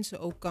jonge mensen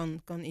ook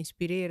kan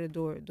inspireren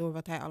door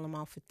wat hij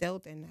allemaal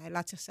vertelt. En hij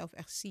laat zichzelf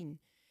echt zien.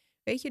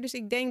 Weet je, dus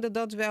ik denk dat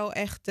dat wel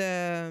echt...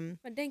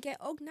 Maar denk jij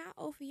ook na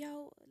over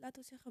jouw,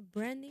 laten we zeggen,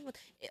 branding? Want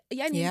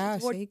jij neemt Ja,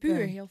 het woord zeker.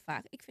 puur heel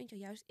vaak. Ik vind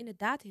jou juist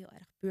inderdaad heel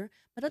erg puur.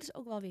 Maar dat is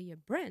ook wel weer je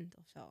brand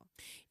of zo.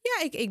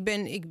 Ja,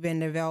 ik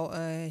ben er wel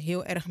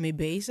heel erg mee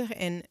bezig.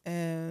 En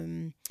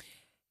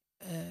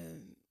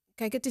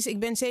kijk, ik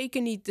ben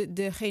zeker niet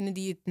degene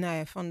die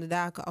het van de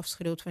daken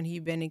afschreeuwt van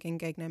hier ben ik en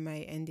kijk naar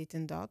mij en dit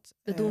en dat.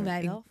 Dat doen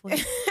wij wel. Voor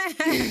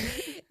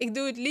Ik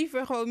doe het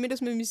liever gewoon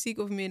middels mijn muziek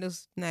of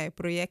middels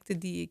projecten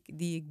die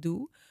ik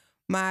doe.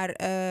 Maar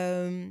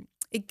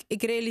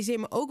ik realiseer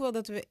me ook wel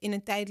dat we in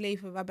een tijd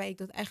leven waarbij ik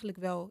dat eigenlijk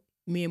wel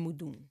meer moet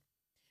doen.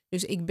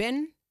 Dus ik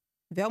ben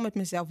wel met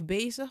mezelf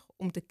bezig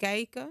om te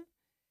kijken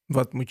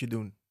Wat moet je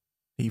doen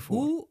hiervoor?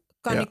 hoe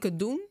kan Ja. ik het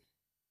doen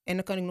en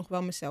dan kan ik nog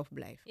wel mezelf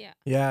blijven. ja.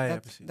 Ja,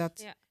 precies.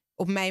 Ja.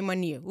 Op mijn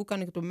manier. Hoe kan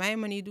ik het op mijn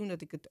manier doen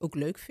dat ik het ook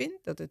leuk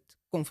vind, dat het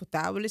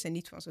comfortabel is en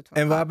niet van een soort van.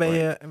 En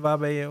waar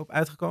ben je op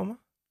uitgekomen?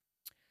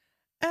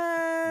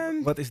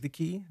 Ehm, Wat is de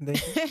key, denk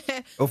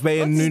je? Of ben je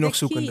Wat is nu de nog key?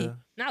 zoekende?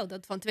 Nou,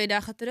 dat van 2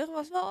 dagen terug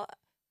was wel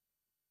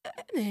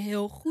een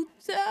heel goed...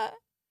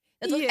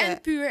 het was Ja.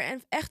 en puur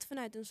en echt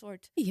vanuit een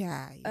soort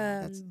ja,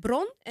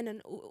 bron en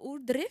een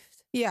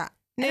oerdrift. ja, En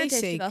nee, dat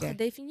heeft hij wel zeker.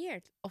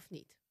 gedefinieerd, of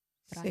niet?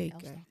 Brian Zeker.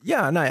 Elstak.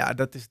 Ja, nou ja,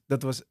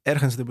 dat was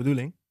ergens de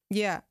bedoeling.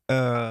 Ja,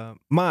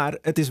 Maar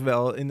het is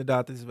wel,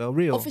 inderdaad, het is wel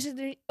real. Of is het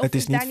er, of Het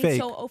is is daar niet niet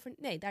fake. zo over...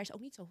 Nee, daar is ook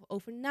niet zo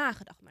over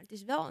nagedacht. Maar het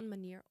is wel een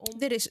manier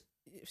om... er is,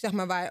 zeg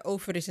maar,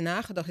 waarover is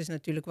nagedacht, is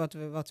natuurlijk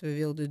wat we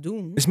wilden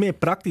doen. Het is meer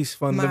praktisch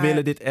van, we Maar-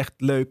 willen dit echt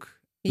leuk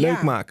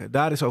Ja. maken.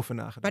 Daar is over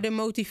nagedacht. Maar de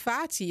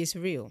motivatie is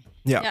real.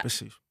 Ja, Ja.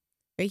 precies.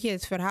 Weet je,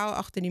 het verhaal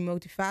achter die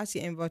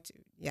motivatie en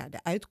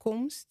de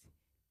uitkomst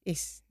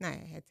is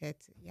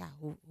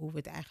hoe we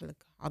het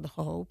eigenlijk hadden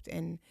gehoopt.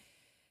 En,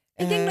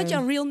 Ik denk dat ehm,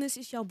 jouw realness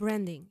is jouw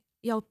branding.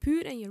 Jouw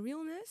puur en je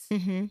realness.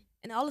 mhm.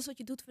 En alles wat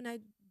je doet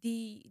vanuit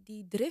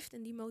die drift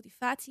en die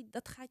motivatie,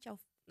 dat gaat jou...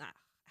 Nou,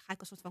 ga ik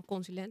als soort van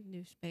consulent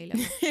nu spelen.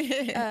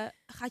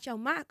 Maar, gaat jou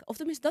maken. Of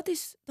tenminste,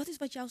 dat is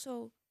wat jou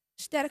zo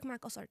sterk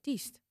maakt als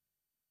artiest.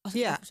 Als ik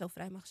Ja. even zo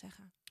vrij mag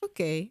zeggen.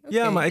 Oké.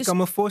 Ja, maar ik Dus kan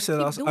me voorstellen,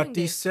 keep als doing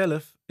artiest this.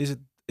 zelf is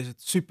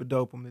het super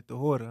dope om dit te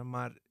horen.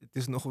 Maar het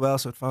is nog wel een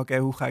soort van, oké,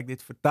 hoe ga ik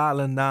dit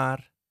vertalen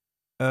naar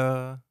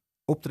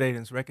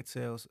optredens, record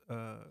sales,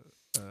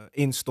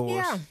 in stores.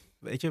 Ja.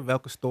 Weet je,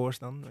 welke stores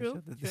dan? Weet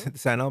True, je? true. Er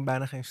zijn al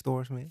bijna geen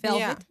stores meer.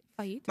 Velvet,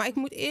 failliet. Maar ik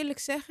moet eerlijk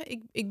zeggen,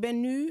 ik ben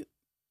nu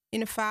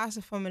in een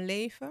fase van mijn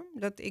leven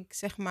dat ik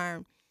zeg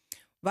maar,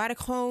 waar ik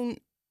gewoon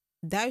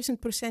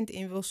 1000%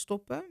 in wil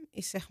stoppen,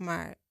 is zeg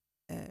maar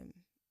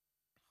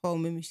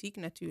gewoon mijn muziek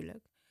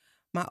natuurlijk.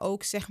 Maar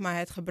ook zeg maar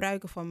het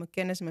gebruiken van mijn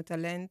kennis, mijn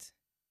talent.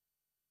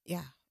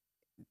 Ja,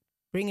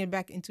 bring it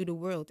back into the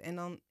world. En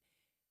dan,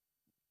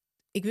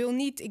 ik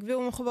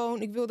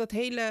wil dat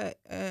hele,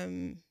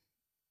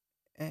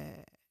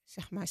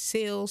 zeg maar,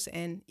 sales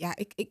en ja,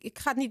 ik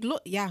ga het niet,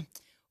 ja,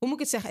 hoe moet ik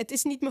het zeggen? Het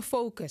is niet mijn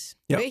focus,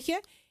 Ja. weet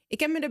je? Ik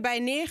heb me erbij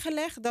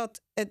neergelegd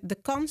dat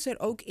de kans er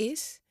ook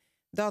is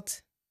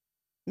dat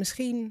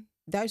misschien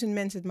 1000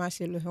 mensen het maar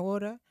zullen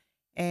horen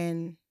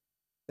en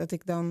dat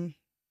ik dan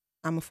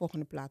aan mijn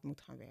volgende plaat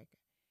moet gaan werken.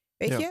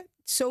 Weet Ja. je?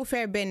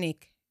 Zover ben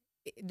ik.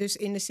 Dus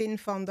in de zin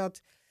van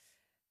dat,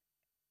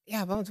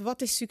 ja, want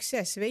wat is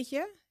succes, weet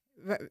je?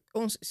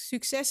 Ons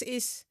succes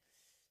is,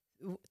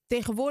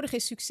 tegenwoordig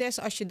is succes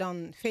als je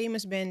dan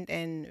famous bent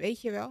en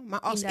weet je wel. Maar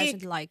als 10.000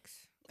 ik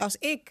likes.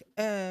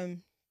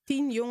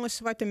 10 jonge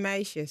zwarte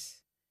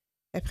meisjes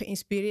heb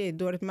geïnspireerd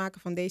door het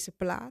maken van deze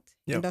plaat.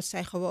 Ja. En dat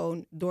zij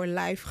gewoon door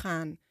live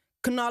gaan,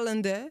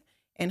 knallende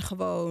en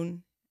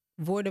gewoon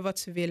worden wat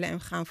ze willen en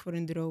gaan voor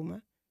hun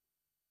dromen.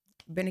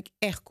 Ben ik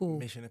echt cool.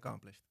 Mission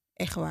accomplished.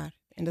 Echt waar.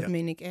 En dat Ja.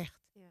 meen ik echt.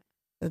 Ja.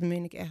 Dat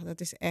meen ik echt.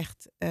 Dat is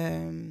echt,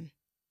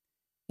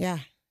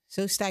 ja,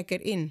 zo sta ik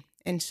erin.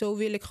 En zo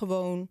wil ik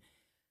gewoon,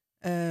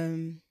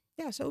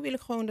 zo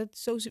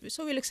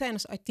wil ik zijn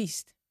als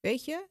artiest.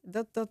 Weet je?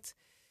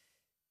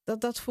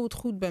 Dat voelt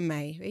goed bij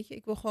mij. Weet je?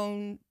 Ik wil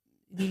gewoon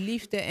die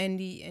liefde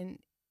en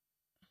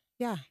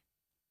ja,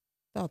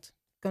 dat.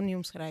 Ik kan niet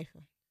omschrijven.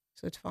 Een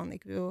soort van,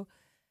 ik wil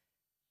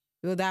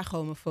daar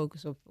gewoon mijn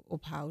focus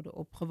op houden.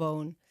 Op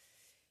gewoon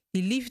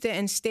die liefde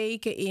en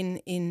steken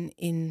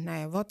in nou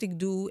ja, wat ik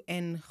doe.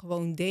 En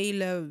gewoon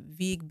delen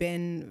wie ik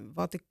ben,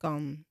 wat ik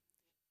kan.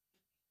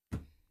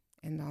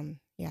 En dan,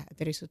 ja,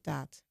 het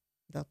resultaat.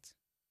 Dat.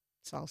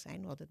 zal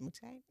zijn wat het moet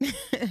zijn.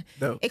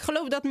 Dope. Ik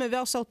geloof dat me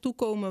wel zal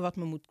toekomen wat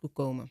me moet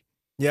toekomen.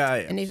 Ja.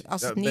 En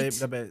als het Daar,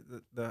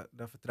 niet...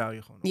 daar vertrouw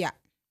je gewoon op. Ja,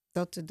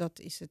 dat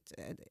is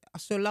het.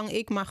 Zolang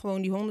ik maar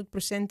gewoon die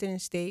 100% in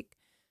steek,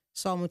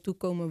 zal me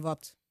toekomen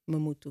wat me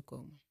moet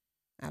toekomen.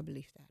 I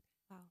believe that.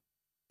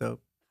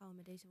 Dope. Gaan we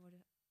met deze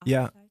woorden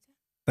Ja. afsluiten?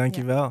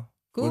 Dankjewel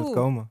voor het Cool.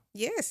 komen.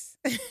 Yes.